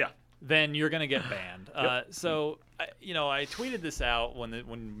 Yeah. Then you're gonna get banned. So I tweeted this out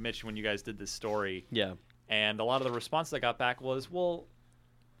when you guys did this story. Yeah. And a lot of the response I got back was, well,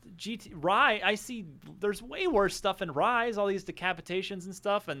 Rise, I see there's way worse stuff in Rise, all these decapitations and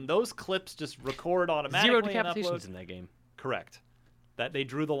stuff, and those clips just record automatically. 0 decapitations in that game. Correct. That they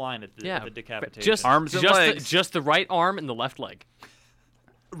drew the line at the decapitation. Just arms and legs. Just the right arm and the left leg.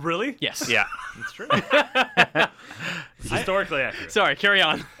 Really? Yes. Yeah. That's true. Historically accurate. Sorry, carry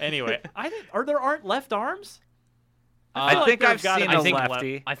on. Anyway, I think aren't left arms? I think I've seen a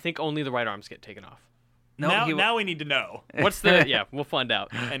lefty. I think only the right arms get taken off. No, now we need to know. What's the? Yeah, we'll find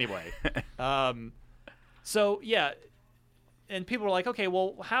out. Anyway, so yeah, and people are like, okay,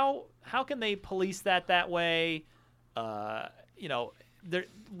 well, how can they police that way? What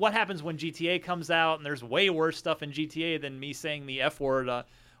happens when GTA comes out and there's way worse stuff in GTA than me saying the F word?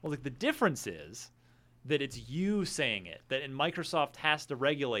 The difference is that it's you saying it. That Microsoft has to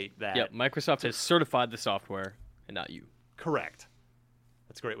regulate that. Yep, Microsoft has certified the software and not you. Correct.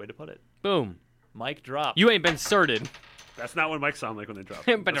 That's a great way to put it. Boom. Mic drop. You ain't been certed. That's not what mics sound like when they drop.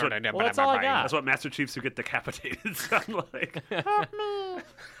 That's all I got. That's what Master Chiefs who get decapitated sound like. Help me!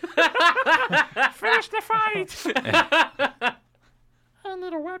 Finish the fight! A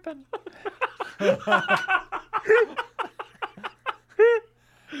little weapon.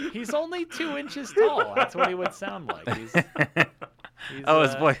 He's only 2 inches tall. That's what he would sound like. He's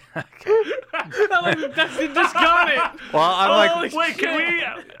his voice. He just got it. Well, I'm wait, can we?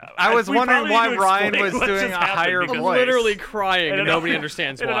 I was wondering why Ryan was doing a higher voice. I'm literally crying and nobody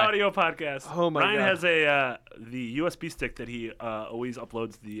understands why. In an audio podcast. Oh my Ryan God. has the USB stick that he always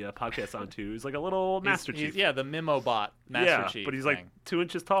uploads the podcast onto. He's like a little Master Chief. The Memo Bot Master Chief. But he's like 2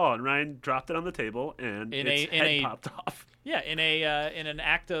 inches tall, and Ryan dropped it on the table, and its head popped off. Yeah, in an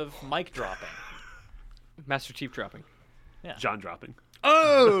act of mic dropping. Master Chief dropping. Yeah. John dropping.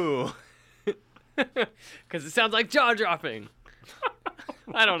 Oh! Because it sounds like jaw dropping.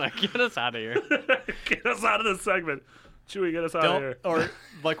 I don't know. Get us out of here. Get us out of this segment. Chewie, get us out of here. Or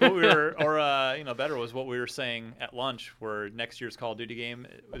like what we were, better was what we were saying at lunch, where next year's Call of Duty game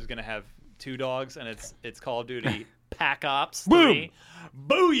is going to have 2 dogs, and it's Call of Duty Pack Ops 3.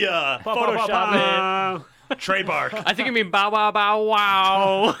 Booyah! Photoshop it. Trey Bark. I think you mean bow, wow, bow,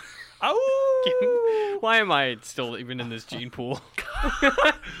 wow. Oh! Why am I still even in this gene pool?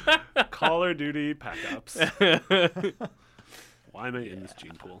 Call of Duty Pack Ops. Why am I in this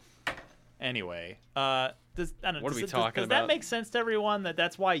gene pool? Anyway, what are we talking does that make sense to everyone?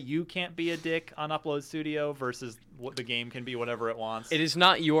 That's why you can't be a dick on Upload Studio versus what the game can be whatever it wants? It is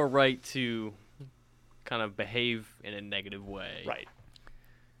not your right to kind of behave in a negative way. Right.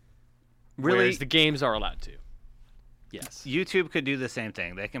 Really? Whereas the games are allowed to. Yes. YouTube could do the same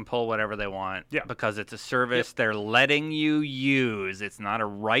thing. They can pull whatever they want because it's a service they're letting you use. It's not a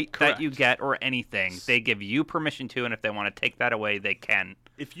right that you get or anything. They give you permission to, and if they want to take that away, they can.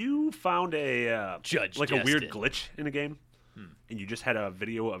 If you found a Judge like a weird Destin. glitch in a game, and you just had a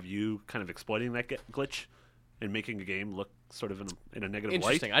video of you kind of exploiting that glitch and making a game look sort of in a negative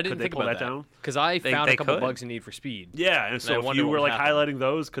light, Interesting. I didn't could they think pull about that down? because I found they a couple could. bugs in Need for Speed. Yeah, and I so if wonder you what were would like happen. highlighting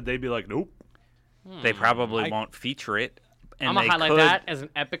those, could they be like, nope? They probably won't feature it. And I'm gonna they highlight could, that as an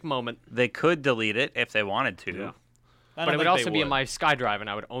epic moment. They could delete it if they wanted to. Yeah. But it would also be in my SkyDrive, and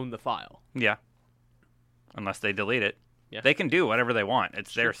I would own the file. Yeah. Unless they delete it. Yeah. They can do whatever they want.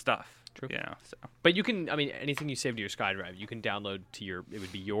 It's their stuff. True. You know, so. But you can, I mean, anything you save to your SkyDrive, you can download to your, it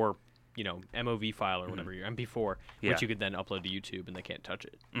would be your, MOV file or whatever, your MP4, Yeah. which you could then upload to YouTube, and they can't touch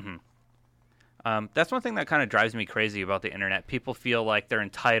it. Mm-hmm. That's one thing that kind of drives me crazy about the internet. People feel like they're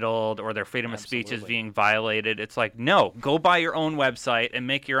entitled or their freedom of speech is being violated. It's like, no, go buy your own website and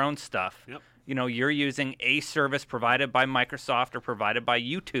make your own stuff. Yep. You're using a service provided by Microsoft or provided by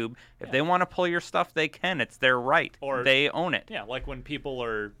YouTube. If they want to pull your stuff, they can. It's their right. Or they own it. Yeah, like when people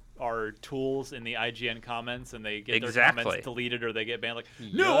are tools in the IGN comments and they get their Exactly. comments deleted or they get banned. Like,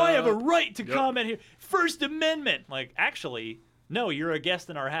 no, I have a right to comment here. First Amendment. Like, actually, no, you're a guest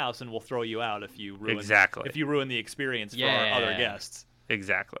in our house and we'll throw you out if you ruin if you ruin the experience for our other guests.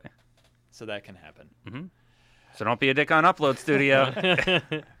 Exactly. So that can happen. Mm-hmm. So don't be a dick on Upload Studio.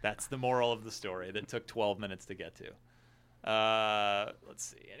 That's the moral of the story that took 12 minutes to get to. Let's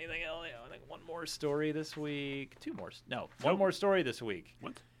see. Anything else? I think one more story this week. Two more. No, one more story this week.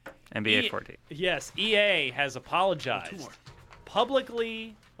 What? NBA 14. Yes, EA has apologized.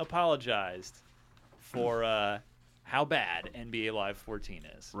 Publicly apologized for how bad NBA Live 14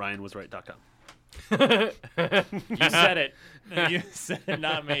 is. RyanWasRight.com. You said it. You said it,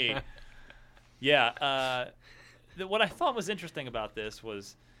 not me. Yeah. What I thought was interesting about this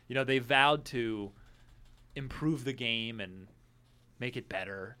was, they vowed to improve the game and make it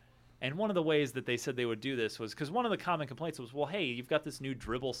better. And one of the ways that they said they would do this was because one of the common complaints was, well, hey, you've got this new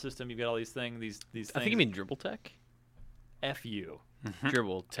dribble system, you've got all these things, these things. I think you mean Dribble Tech? F you.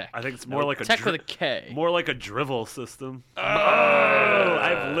 Dribble Tech. I think it's more like a Tech with a K. More like a drivel system. Oh!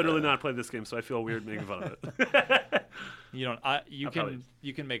 I've literally not played this game, so I feel weird making fun of it. You don't.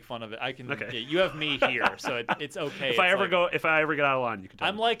 You can make fun of it. I can. Okay. Yeah, you have me here, so it's okay. If I ever get out of line, you can.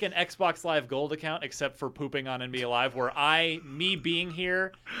 I'm like an Xbox Live Gold account, except for pooping on NBA Live, where me being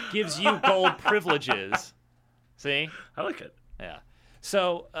here gives you gold privileges. See? I like it. Yeah.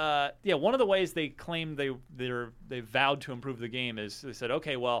 So, one of the ways they claimed they vowed to improve the game is they said,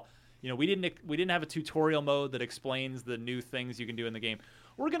 okay, well, we didn't have a tutorial mode that explains the new things you can do in the game.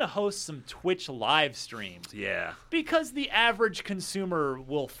 We're going to host some Twitch live streams. Yeah. Because the average consumer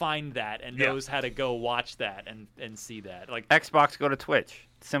will find that and knows how to go watch that and see that. Like Xbox, go to Twitch.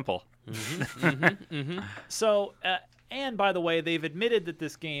 Simple. So, and by the way, they've admitted that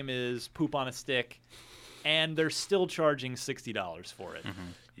this game is poop on a stick, and they're still charging $60 for it.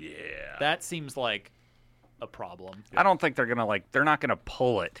 Yeah. That seems like a problem. I don't think they're not gonna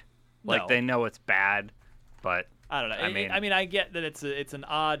pull it. Like No. they know it's bad, but I don't know. I mean, I get that it's an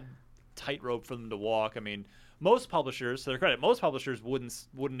odd tightrope for them to walk. I mean, most publishers, to their credit,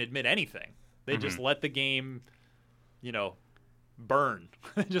 wouldn't admit anything. They just let the game, burn.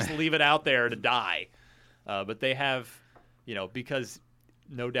 Just leave it out there to die. But they have, because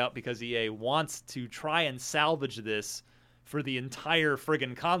EA wants to try and salvage this for the entire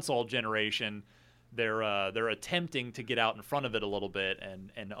friggin' console generation. They're attempting to get out in front of it a little bit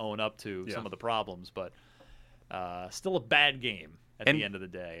and own up to some of the problems, but still a bad game at the end of the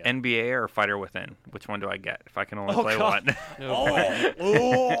day. NBA or Fighter Within? Which one do I get if I can only play one?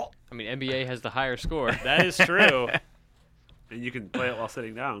 I mean, NBA has the higher score. That is true. And you can play it while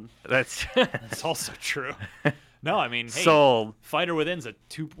sitting down. That's also true. No, I mean, hey, sold. Fighter Within's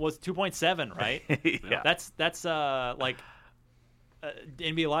 2.7, right? Yeah. That's like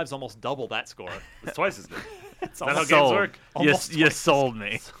NBA Live's almost double that score. It's twice as good. That's how games sold. work. You sold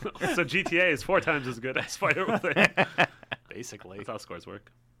me. So GTA is 4 times as good as Fighter Within. Basically. That's how scores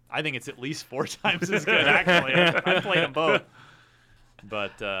work. I think it's at least 4 times as good, actually. I've played them both.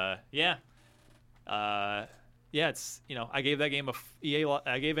 But, it's, I gave that game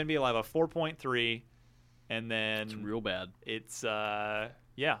I gave NBA Live a 4.3, and then... It's real bad. It's,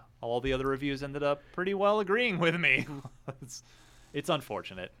 all the other reviews ended up pretty well agreeing with me. It's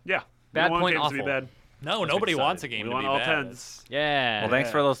unfortunate. Yeah. Bad point, games awful. to be bad. No, nobody wants a game We to want be all bad. 10s. Yeah. Well, thanks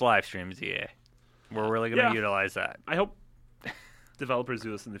for those live streams, EA. We're really going to utilize that. I hope developers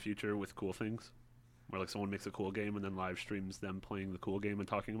do this in the future with cool things. where like someone makes a cool game and then live streams them playing the cool game and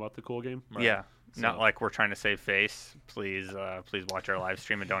talking about the cool game. Right. Yeah, so. Not like we're trying to save face. Please watch our live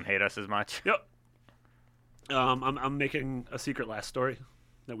stream and don't hate us as much. Yep. I'm making a secret last story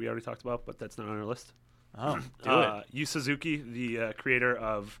that we already talked about, but that's not on our list. Oh, do it. Yu Suzuki, the creator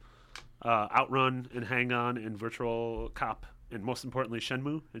of Outrun and Hang On and Virtual Cop, and most importantly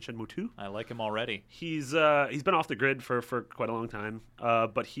Shenmue and Shenmue 2. I like him already. He's been off the grid for quite a long time,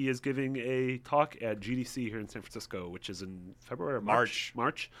 but he is giving a talk at GDC here in San Francisco, which is in February or March.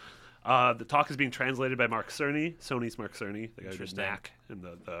 The talk is being translated by Mark Cerny, Sony's Mark Cerny, the guy who did Knack and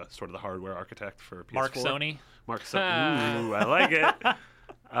the sort of the hardware architect for PS4. Mark Sony? Mark Sony. Ooh, I like it.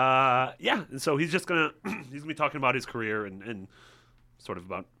 Yeah, and so he's gonna be talking about his career and sort of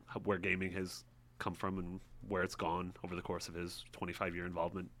about where gaming has come from and where it's gone over the course of his 25-year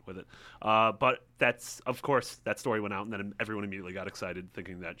involvement with it. But that's, of course, that story went out, and then everyone immediately got excited,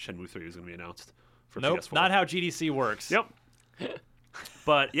 thinking that Shenmue 3 was going to be announced for PS4. Nope, not how GDC works. Yep.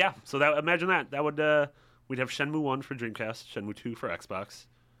 But yeah, so imagine that would we'd have Shenmue 1 for Dreamcast, Shenmue 2 for Xbox,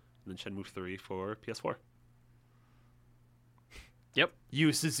 and then Shenmue 3 for PS4. Yep.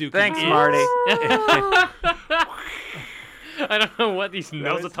 Yu Suzuki. Thanks, Marty. I don't know what these noises.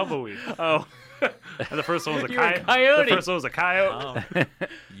 That was a tumbleweed. Oh. And the first one was a coyote. The first one was a coyote. Oh.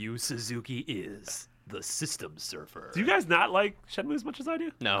 Yu Suzuki is the System Surfer. Do you guys not like Shenmue as much as I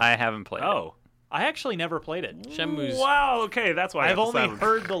do? No. I haven't played it. I actually never played it. Shenmue's... Wow, okay, that's why I've only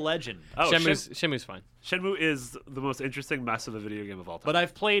heard the legend. Oh, Shenmue's fine. Shenmue is the most interesting mess of a video game of all time. But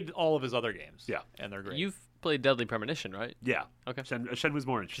I've played all of his other games. Yeah. And they're great. You've played Deadly Premonition, right? Yeah. Okay. Shenmue's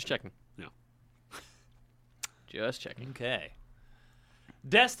more interesting. Just checking. Yeah. Just checking. Okay.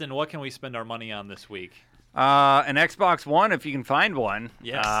 Destin, what can we spend our money on this week? An Xbox One, if you can find one.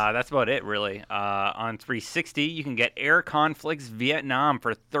 Yes. That's about it, really. On 360, you can get Air Conflicts Vietnam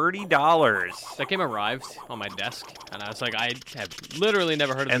for $30. That game arrived on my desk, and I was like, I have literally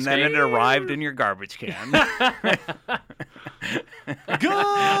never heard of this game. And then it arrived in your garbage can. Good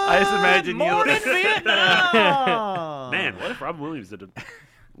I just imagine morning, Vietnam! Man, what if Rob Williams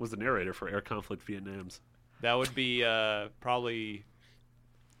was the narrator for Air Conflict Vietnams? That would be probably...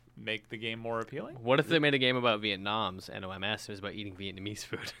 make the game more appealing? What if they made a game about Vietnam's NOMS? It was about eating Vietnamese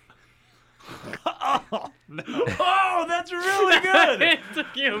food. Oh, no. Oh, that's really good. It took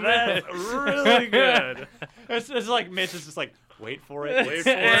you a That's really good. It's like Mitch is just like, wait for it. Wait for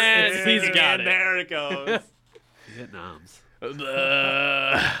it. He's got it. There it goes. Vietnam's.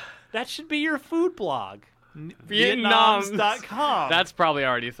 That should be your food blog. Vietnams.com. That's probably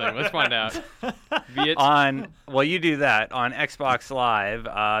already a thing. Let's find out. Well, you do that on Xbox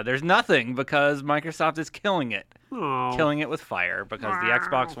Live. There's nothing because Microsoft is killing it. Aww. Killing it with fire because the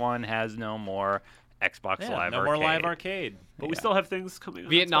Xbox One has no more Xbox Live Arcade. No more Live Arcade. But we still have things coming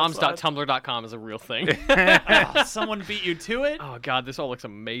on. Vietnams.tumblr.com is a real thing. Someone beat you to it? Oh, God, this all looks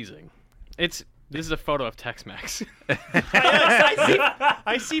amazing. This is a photo of Tex-Mex.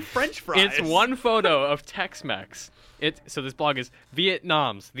 I see French fries. It's one photo of Tex-Mex. So this blog is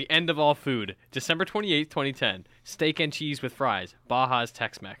Vietnam's, the end of all food, December 28th, 2010. Steak and cheese with fries. Baja's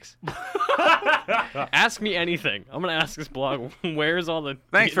Tex-Mex. Ask me anything. I'm going to ask this blog, where's all the...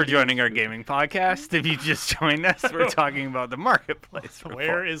 Thanks for joining our gaming podcast. If you just joined us, we're talking about the marketplace.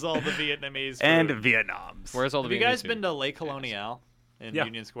 Where is all the Vietnamese food? And Vietnam's. Where's all the Have Vietnamese you guys food? been to Le Colonial in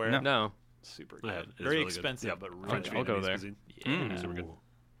Union Square? No. Super good. It's Very really expensive, good. but really I'll go there. Yeah. Super good.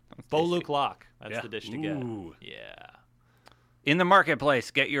 Beau Luc Lock. That's the dish to get. Ooh. Yeah. In the marketplace,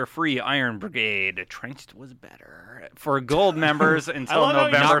 get your free Iron Brigade. Trenched was better for gold members until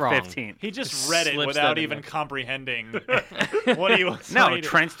November 15th. He just read it without even comprehending what he was No, writing.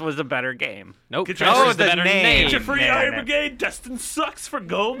 Trenched was a better game. Nope. Get Trenched your, was the better name. Get your free Iron Brigade. Destin sucks for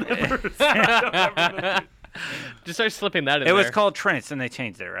gold members. Just start slipping that in It there. was called Trenched, and they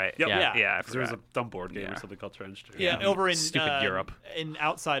changed it, right? Yep. Yeah. I There was forgot. a dumb board game or something called Trenched. Yeah, over in Stupid Europe. in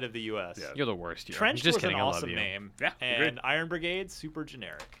outside of the U.S. Yeah. You're the worst. Europe. Trenched Just was kidding. an I love awesome you. name. Yeah, and agreed. Iron Brigade, super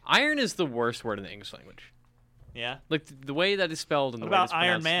generic. Iron is the worst word in the English language. Yeah. Like the way that is spelled and What the way about it's Iron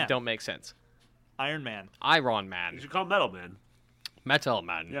pronounced Man? don't make sense. Iron Man. Iron You Man. should call him Metal Man. Metal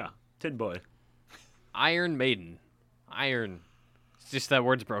Man. Yeah. Tin Boy. Iron Maiden. Iron. It's just that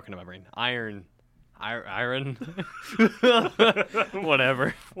word's broken in my brain. Iron.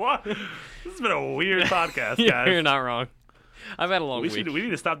 Whatever. What? This has been a weird podcast, guys. Yeah, you're not wrong. I've had a long week. We need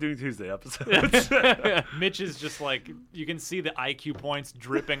to stop doing Tuesday episodes. Mitch is just like, you can see the IQ points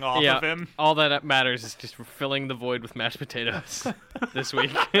dripping off Yeah, of him. all that matters is just filling the void with mashed potatoes this week.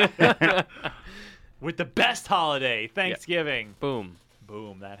 With the best holiday, Thanksgiving. Boom.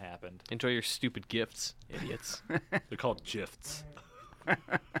 Boom, that happened. Enjoy your stupid gifts, idiots. They're called GIFs.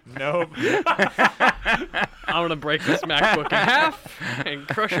 Nope. I'm gonna break this MacBook in half and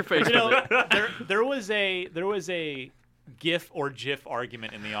crush your face with it. There was a GIF or GIF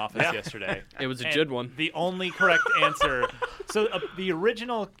argument in the office yesterday. It was a good one. The only correct answer. So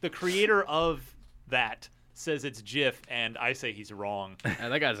the creator of that says it's GIF, and I say he's wrong.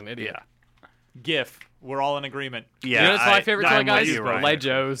 That guy's an idiot. Yeah. GIF. We're all in agreement. Yeah. You know what's my favorite toy, guys?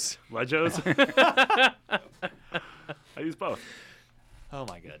 Legos. Legos? I use both. Oh,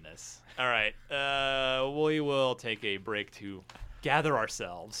 my goodness. All right. We will take a break to gather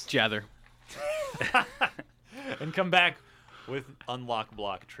ourselves. Gather. And come back with Unlock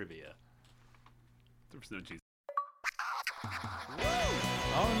Block Trivia. There's no Jesus.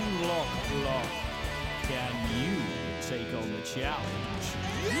 Unlock Block. Can you take on the challenge?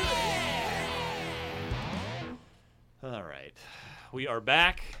 All right. We are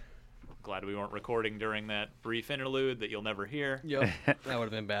back. Glad we weren't recording during that brief interlude that you'll never hear. Yep. That would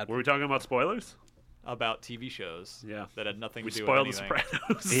have been bad. Were we talking about spoilers? About TV shows. Yeah. That had nothing to do spoiled with The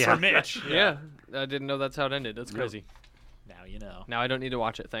anything. Sopranos. For Mitch. Yeah. I didn't know that's how it ended. That's crazy. Now you know. Now I don't need to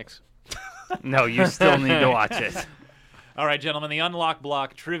watch it. Thanks. No, you still need to watch it. All right, gentlemen, the Unlock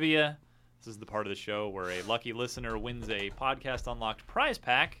Block Trivia. This is the part of the show where a lucky listener wins a Podcast Unlocked prize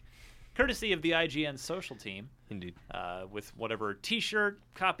pack, courtesy of the IGN social team. Indeed. With whatever T-shirt,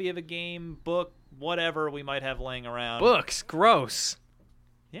 copy of a game, book, whatever we might have laying around. Books. Gross.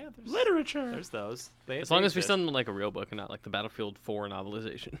 Yeah, there's literature. There's those. As long as we send them like a real book and not like the Battlefield 4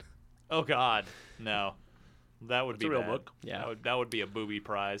 novelization. Oh God, no. That would be a real bad. book. Yeah, that would be a booby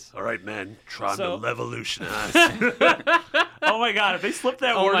prize. All right, man. Trying to revolutionize. Oh my God, if they slipped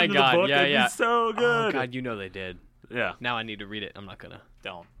that oh word my into God, the book, yeah, it'd be so good. Oh God, you know they did. Yeah. Now I need to read it. I'm not gonna.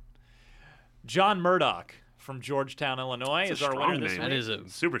 Don't. John Murdoch from Georgetown, Illinois, is our winner this week. That is a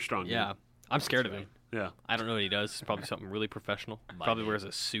super strong name. Yeah, I'm scared of him. Yeah. I don't know what he does. It's probably something really professional. Probably wears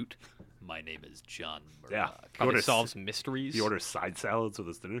a suit. My name is John Murdoch. Yeah. Probably solves mysteries. He orders side salads with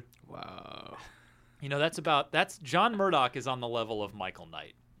his dinner. Wow. You know, that's John Murdoch is on the level of Michael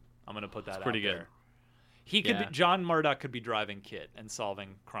Knight. I'm going to put that out pretty good. there. He could be, John Murdoch could be driving Kit and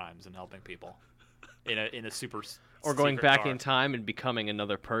solving crimes and helping people in a super or going secret back car. in time and becoming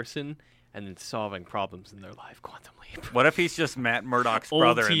another person and then solving problems in their life. Quantum Leap. What if he's just Matt Murdock's Old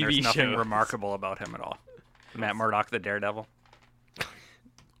brother and TV there's nothing shows. remarkable about him at all? Matt Murdock, the Daredevil.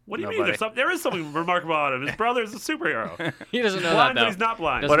 What do you mean? There is something remarkable about him. His brother is a superhero. He doesn't know blind, that, though. but he's not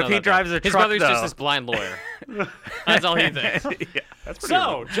blind. What if he drives a His truck, brother's though? just this blind lawyer. That's all he thinks. Yeah, that's pretty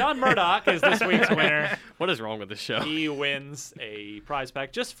So, John Murdoch is this week's winner. What is wrong with this show? He wins a prize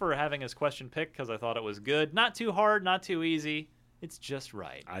pack just for having his question picked because I thought it was good. Not too hard, not too easy. It's just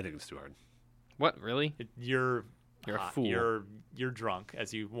right. I think it's too hard. What, really? You're a fool. You're drunk,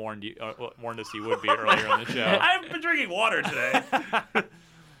 as you warned us you would be earlier in the show. I've been drinking water today.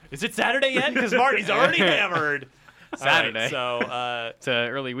 Is it Saturday yet? Because Marty's already hammered. Saturday. All right, so It's an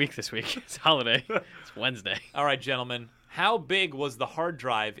early week this week. It's holiday. It's Wednesday. all right, gentlemen. How big was the hard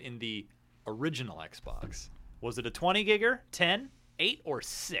drive in the original Xbox? Was it a 20 gigger, 10, 8, or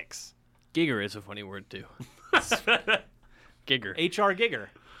 6? Gigger is a funny word, too. Gigger. HR Gigger.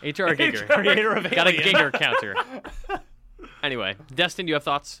 HR Gigger. Creator of Got a Alien. Gigger counter. Anyway, Destin, do you have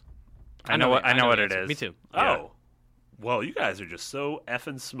thoughts? I know what the it answer. is. Me too. Oh. Well, you guys are just so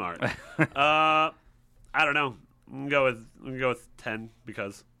effing smart. I don't know. I'm gonna go with 10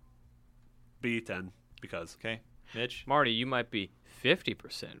 because. B10 because. Okay, Mitch. Marty, you might be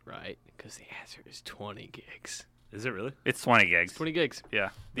 50% right because the answer is 20 gigs. Is it really? It's 20 gigs. 20 gigs. Yeah.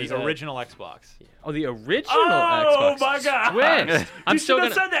 The original Xbox. Oh, the original Oh Xbox. my God! Twist. I'm You still should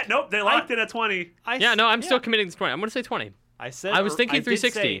have gonna. said that. Nope, they locked it at 20. I'm still committing to 20. I'm gonna say 20. I said. I was thinking I did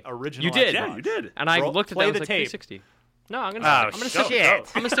 360. say original. You did. Xbox. Yeah, you did. And I Roll- looked at play that. I was the like tape. 360. No, I'm gonna. Oh, I'm gonna shit. stick.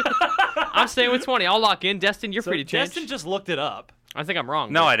 I'm gonna stick. I'm staying with 20. I'll lock in. Destin, you're So free to change. Destin just looked it up. I think I'm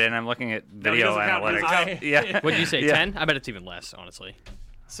wrong. No, but- I didn't. I'm looking at he video doesn't count. He analytics. doesn't count. Yeah. What'd you say? Yeah. 10? I bet it's even less, honestly.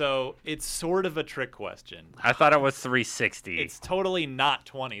 So it's sort of a trick question. I thought it was 360. It's totally not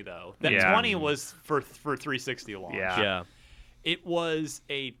 20 though. That Yeah. 20 was for 360 launch. Yeah. It was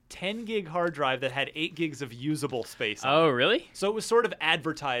a 10 gig hard drive that had 8 gigs of usable space on Oh, it. really? So it was sort of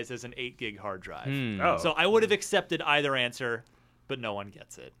advertised as an 8 gig hard drive. Oh. So I would have accepted either answer, but no one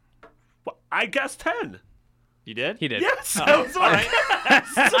gets it. Well, I guess 10. You did? He did. Yes. Oh, That was all right.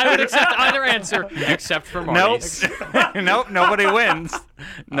 I would accept either answer except for Nope. Marty's. Nope. Nobody wins.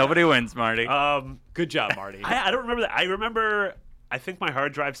 Nobody wins, Marty. Good job, Marty. I don't remember that. I remember. I think my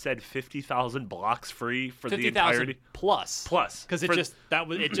hard drive said 50,000 blocks free for the 50,000 entirety. plus. Plus, Because it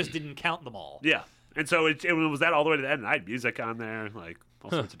just didn't count them all. Yeah, and so it was that all the way to the end. And I had music on there, like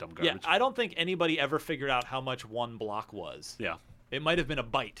all sorts of dumb Yeah, garbage. I don't think anybody ever figured out how much one block was. Yeah. It might have been a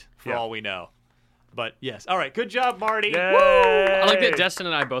bite, for all we know. But yes. All right. Good job, Marty. Woo! I like that Destin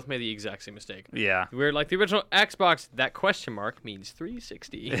and I both made the exact same mistake. Yeah. We're like the original Xbox, that question mark means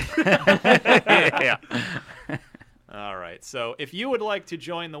 360. Yeah. All right. So if you would like to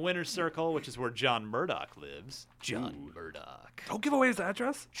join the Winner's Circle, which is where John Murdoch lives. John Murdoch. Don't give away his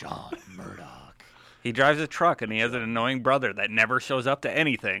address. John Murdoch. He drives a truck, and he has an annoying brother that never shows up to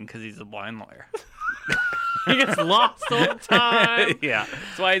anything because he's a blind lawyer. He gets lost all the time. Yeah.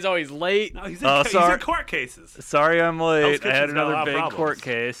 That's why he's always late. No, he's in court cases. Sorry I'm late. I had Kitchen's got a lot another of big problems. court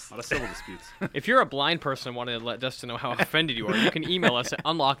case. A lot of civil disputes. If you're a blind person and want to let Dustin know how offended you are, you can email us at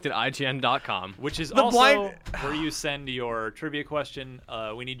unlocked@ign.com. Which is also where you send your trivia question.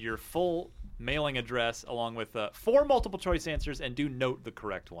 We need your full mailing address along with 4 multiple choice answers, and do note the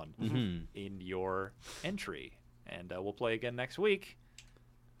correct one in your entry. And we'll play again next week.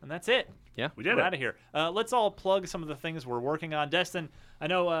 And that's it. Yeah, we're out of here. Let's all plug some of the things we're working on. Destin, I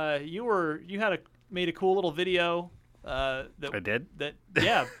know you made a cool little video. I did?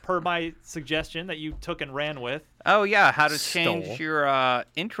 Per my suggestion that you took and ran with. Oh, yeah, how to change your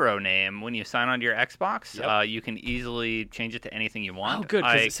intro name when you sign on to your Xbox. Yep. You can easily change it to anything you want. Oh, good,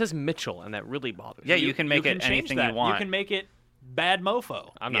 because it says Mitchell, and that really bothers me. Yeah, you can make it anything you want. You can make it Bad Mofo.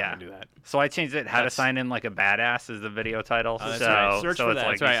 I'm not going to do that. So I changed it, How to Sign In Like a Badass is the video title. That's right. Search for that.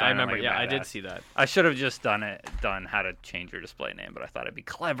 That's right, I remember. Yeah, I did see that. I should have just done how to change your display name, but I thought it'd be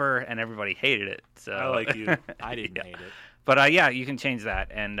clever, and everybody hated it. So I like you. I didn't hate it. But you can change that,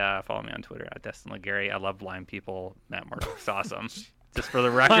 and follow me on Twitter at Destin Legary. I love blind people. Matt Murdoch's awesome. Just for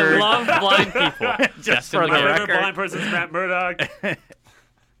the record. I love blind people. Just for the record. Blind person's Matt Murdoch.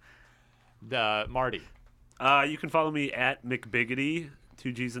 Marty. You can follow me at McBiggity,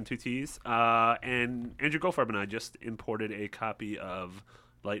 2 G's and 2 T's. And Andrew Goldfarb and I just imported a copy of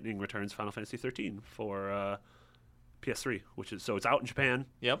Lightning Returns Final Fantasy 13 for PS3, it's out in Japan.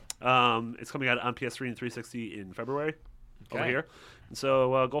 Yep. It's coming out on PS3 and 360 in February over here. And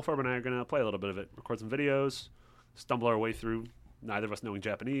so Goldfarb and I are going to play a little bit of it, record some videos, stumble our way through, neither of us knowing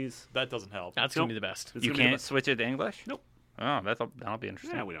Japanese. That doesn't help. That's going to be the best. You can't switch it to English? Nope. Oh, that'll be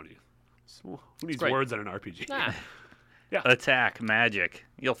interesting. Yeah, we don't need Who needs words in an RPG? Nah. Yeah. Attack, magic.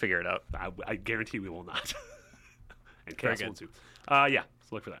 You'll figure it out. I guarantee we will not. And Very Chaos good. will too. So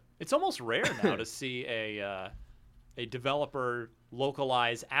look for that. It's almost rare now to see a developer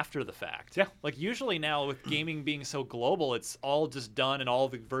localize after the fact. Yeah. Like usually now with gaming being so global, it's all just done and all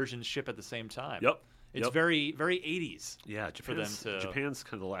the versions ship at the same time. Yep. It's very, very 80s. Yeah, Japan's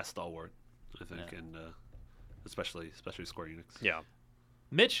kind of the last stalwart, I think, and especially Square Enix. Yeah.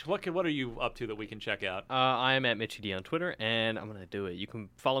 Mitch, what are you up to that we can check out? I am at MitchyD on Twitter, and I'm going to do it. You can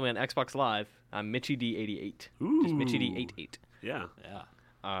follow me on Xbox Live. I'm MitchyD88. Ooh. Just MitchyD88. Yeah.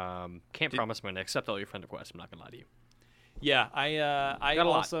 Can't promise I'm going to accept all your friend requests. I'm not going to lie to you. Yeah, I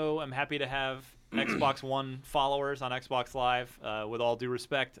also am happy to have Xbox One followers on Xbox Live. With all due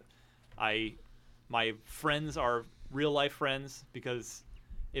respect, my friends are real-life friends, because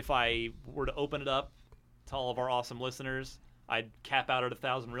if I were to open it up to all of our awesome listeners, I'd cap out at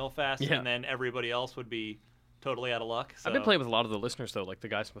 1,000 real fast, and then everybody else would be totally out of luck. So. I've been playing with a lot of the listeners, though, like the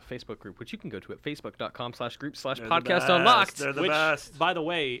guys from the Facebook group, which you can go to at facebook.com/group/podcast-unlocked. They're the best. By the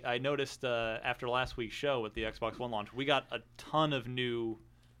way, I noticed after last week's show with the Xbox One launch, we got a ton of new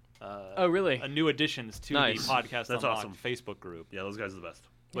new additions to the Podcast Unlocked awesome. Facebook group. Yeah, those guys are the best.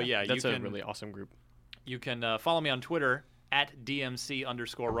 But that's a really awesome group. You can follow me on Twitter at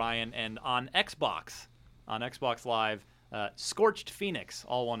DMC_Ryan, and on Xbox Live, Scorched Phoenix,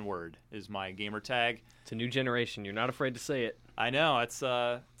 all one word, is my gamer tag. It's a new generation. You're not afraid to say it. I know. It's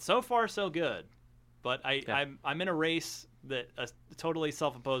so far so good, but I'm in a race a totally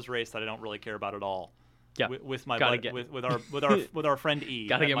self-imposed race that I don't really care about at all. Yeah, with my with our friend E.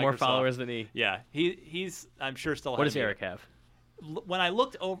 Gotta get more Microsoft. followers than E. Yeah, he's I'm sure still. What does Eric have? When I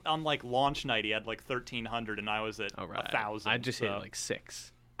looked on like launch night, he had like 1,300, and I was at 1,000. I just hit like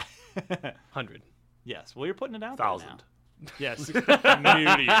 600. Yes. Well, you're putting it out 1,000. Yes.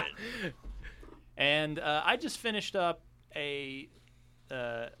 Immediate. And I just finished up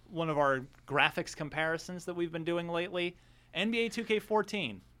one of our graphics comparisons that we've been doing lately. NBA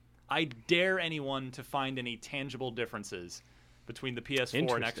 2K14. I dare anyone to find any tangible differences between the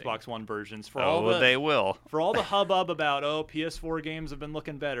PS4 and Xbox One versions. They will. For all the hubbub about, PS4 games have been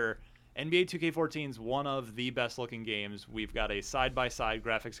looking better, NBA 2K14 is one of the best looking games. We've got a side-by-side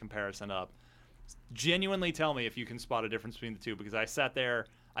graphics comparison up. Genuinely tell me if you can spot a difference between the two, because I sat there,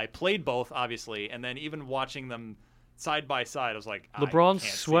 I played both, obviously, and then even watching them side by side, I was like, LeBron's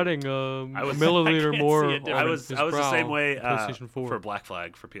sweating a milliliter more. I was the same way PlayStation 4. for Black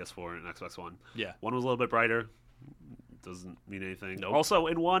Flag for PS4 and Xbox One. Yeah. One was a little bit brighter, doesn't mean anything. Nope. Also,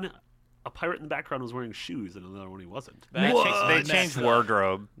 in one, a pirate in the background was wearing shoes, and another one he wasn't. They changed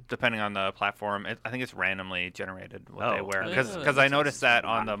wardrobe depending on the platform. I think it's randomly generated what they wear. Because I noticed that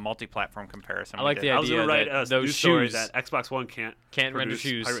on the multi-platform comparison. I like the idea I was going to write that those those shoes shoes that Xbox One can't render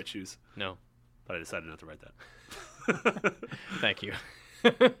shoes. Pirate shoes. No. But I decided not to write that. Thank you.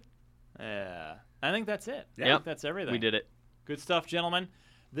 Yeah. I think that's it. Yeah. I think that's everything. We did it. Good stuff, gentlemen.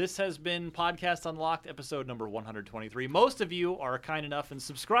 This has been Podcast Unlocked, episode number 123. Most of you are kind enough and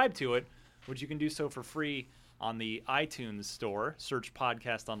subscribe to it, which you can do so for free on the iTunes store. Search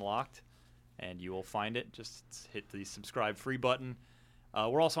Podcast Unlocked, and you will find it. Just hit the subscribe free button.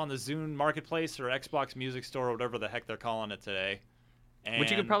 We're also on the Zune Marketplace or Xbox Music Store, or whatever the heck they're calling it today.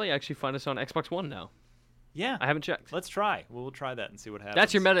 Which you could probably actually find us on Xbox One now. Yeah. I haven't checked. Let's try. We'll try that and see what happens.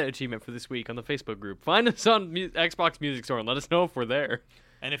 That's your meta achievement for this week on the Facebook group. Find us on Xbox Music Store and let us know if we're there.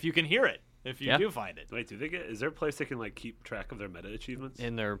 And if you can hear it, if you do find it. Wait, do they get? Is there a place they can like keep track of their meta achievements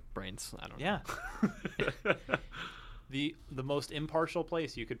in their brains? I don't know. Yeah. the most impartial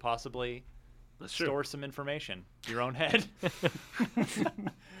place you could possibly store some information, your own head.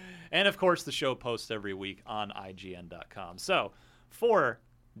 And of course, the show posts every week on IGN.com. So for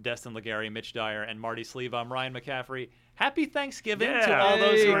Destin Legary, Mitch Dyer, and Marty Sleeve, I'm Ryan McCaffrey. Happy Thanksgiving to all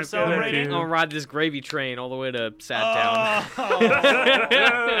those who are celebrating. I'm going to ride this gravy train all the way to Sadtown.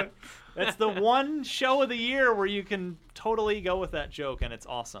 That's the one show of the year where you can totally go with that joke, and it's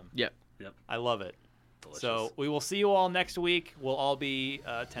awesome. Yep. I love it. Delicious. So we will see you all next week. We'll all be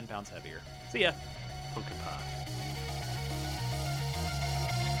 10 pounds heavier. See ya. Pumpkin pie.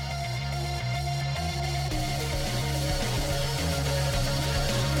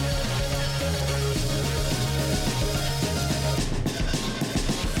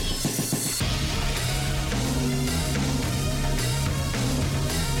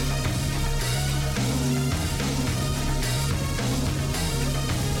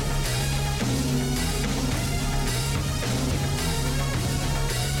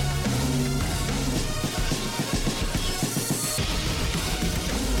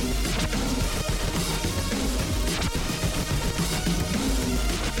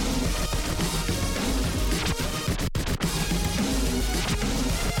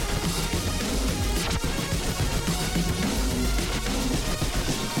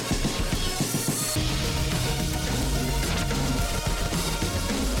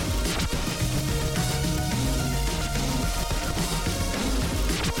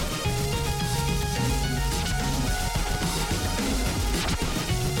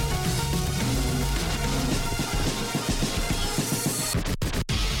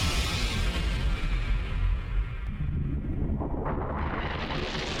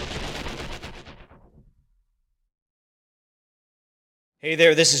 Hey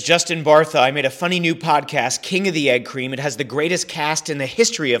there, this is Justin Bartha. I made a funny new podcast, King of the Egg Cream. It has the greatest cast in the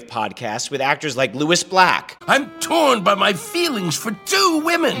history of podcasts with actors like Louis Black. I'm torn by my feelings for two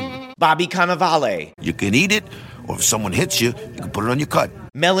women. Bobby Cannavale. You can eat it, or if someone hits you, you can put it on your cut.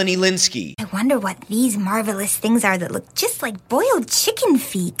 Melanie Linsky. I wonder what these marvelous things are that look just like boiled chicken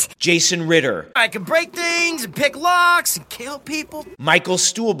feet. Jason Ritter. I can break things and pick locks and kill people. Michael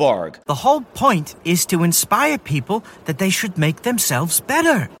Stuhlbarg. The whole point is to inspire people that they should make themselves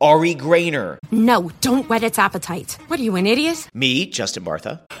better. Ari Grainer. No, don't whet its appetite. What are you, an idiot? Me, Justin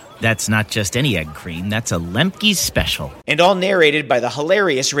Bartha. That's not just any egg cream, that's a Lemke's special. And all narrated by the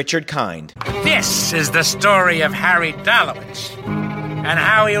hilarious Richard Kind. This is the story of Harry Dalowitz and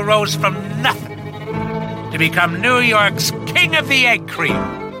how he rose from nothing to become New York's King of the Egg Cream.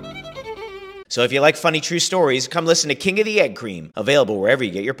 So if you like funny true stories, come listen to King of the Egg Cream, available wherever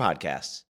you get your podcasts.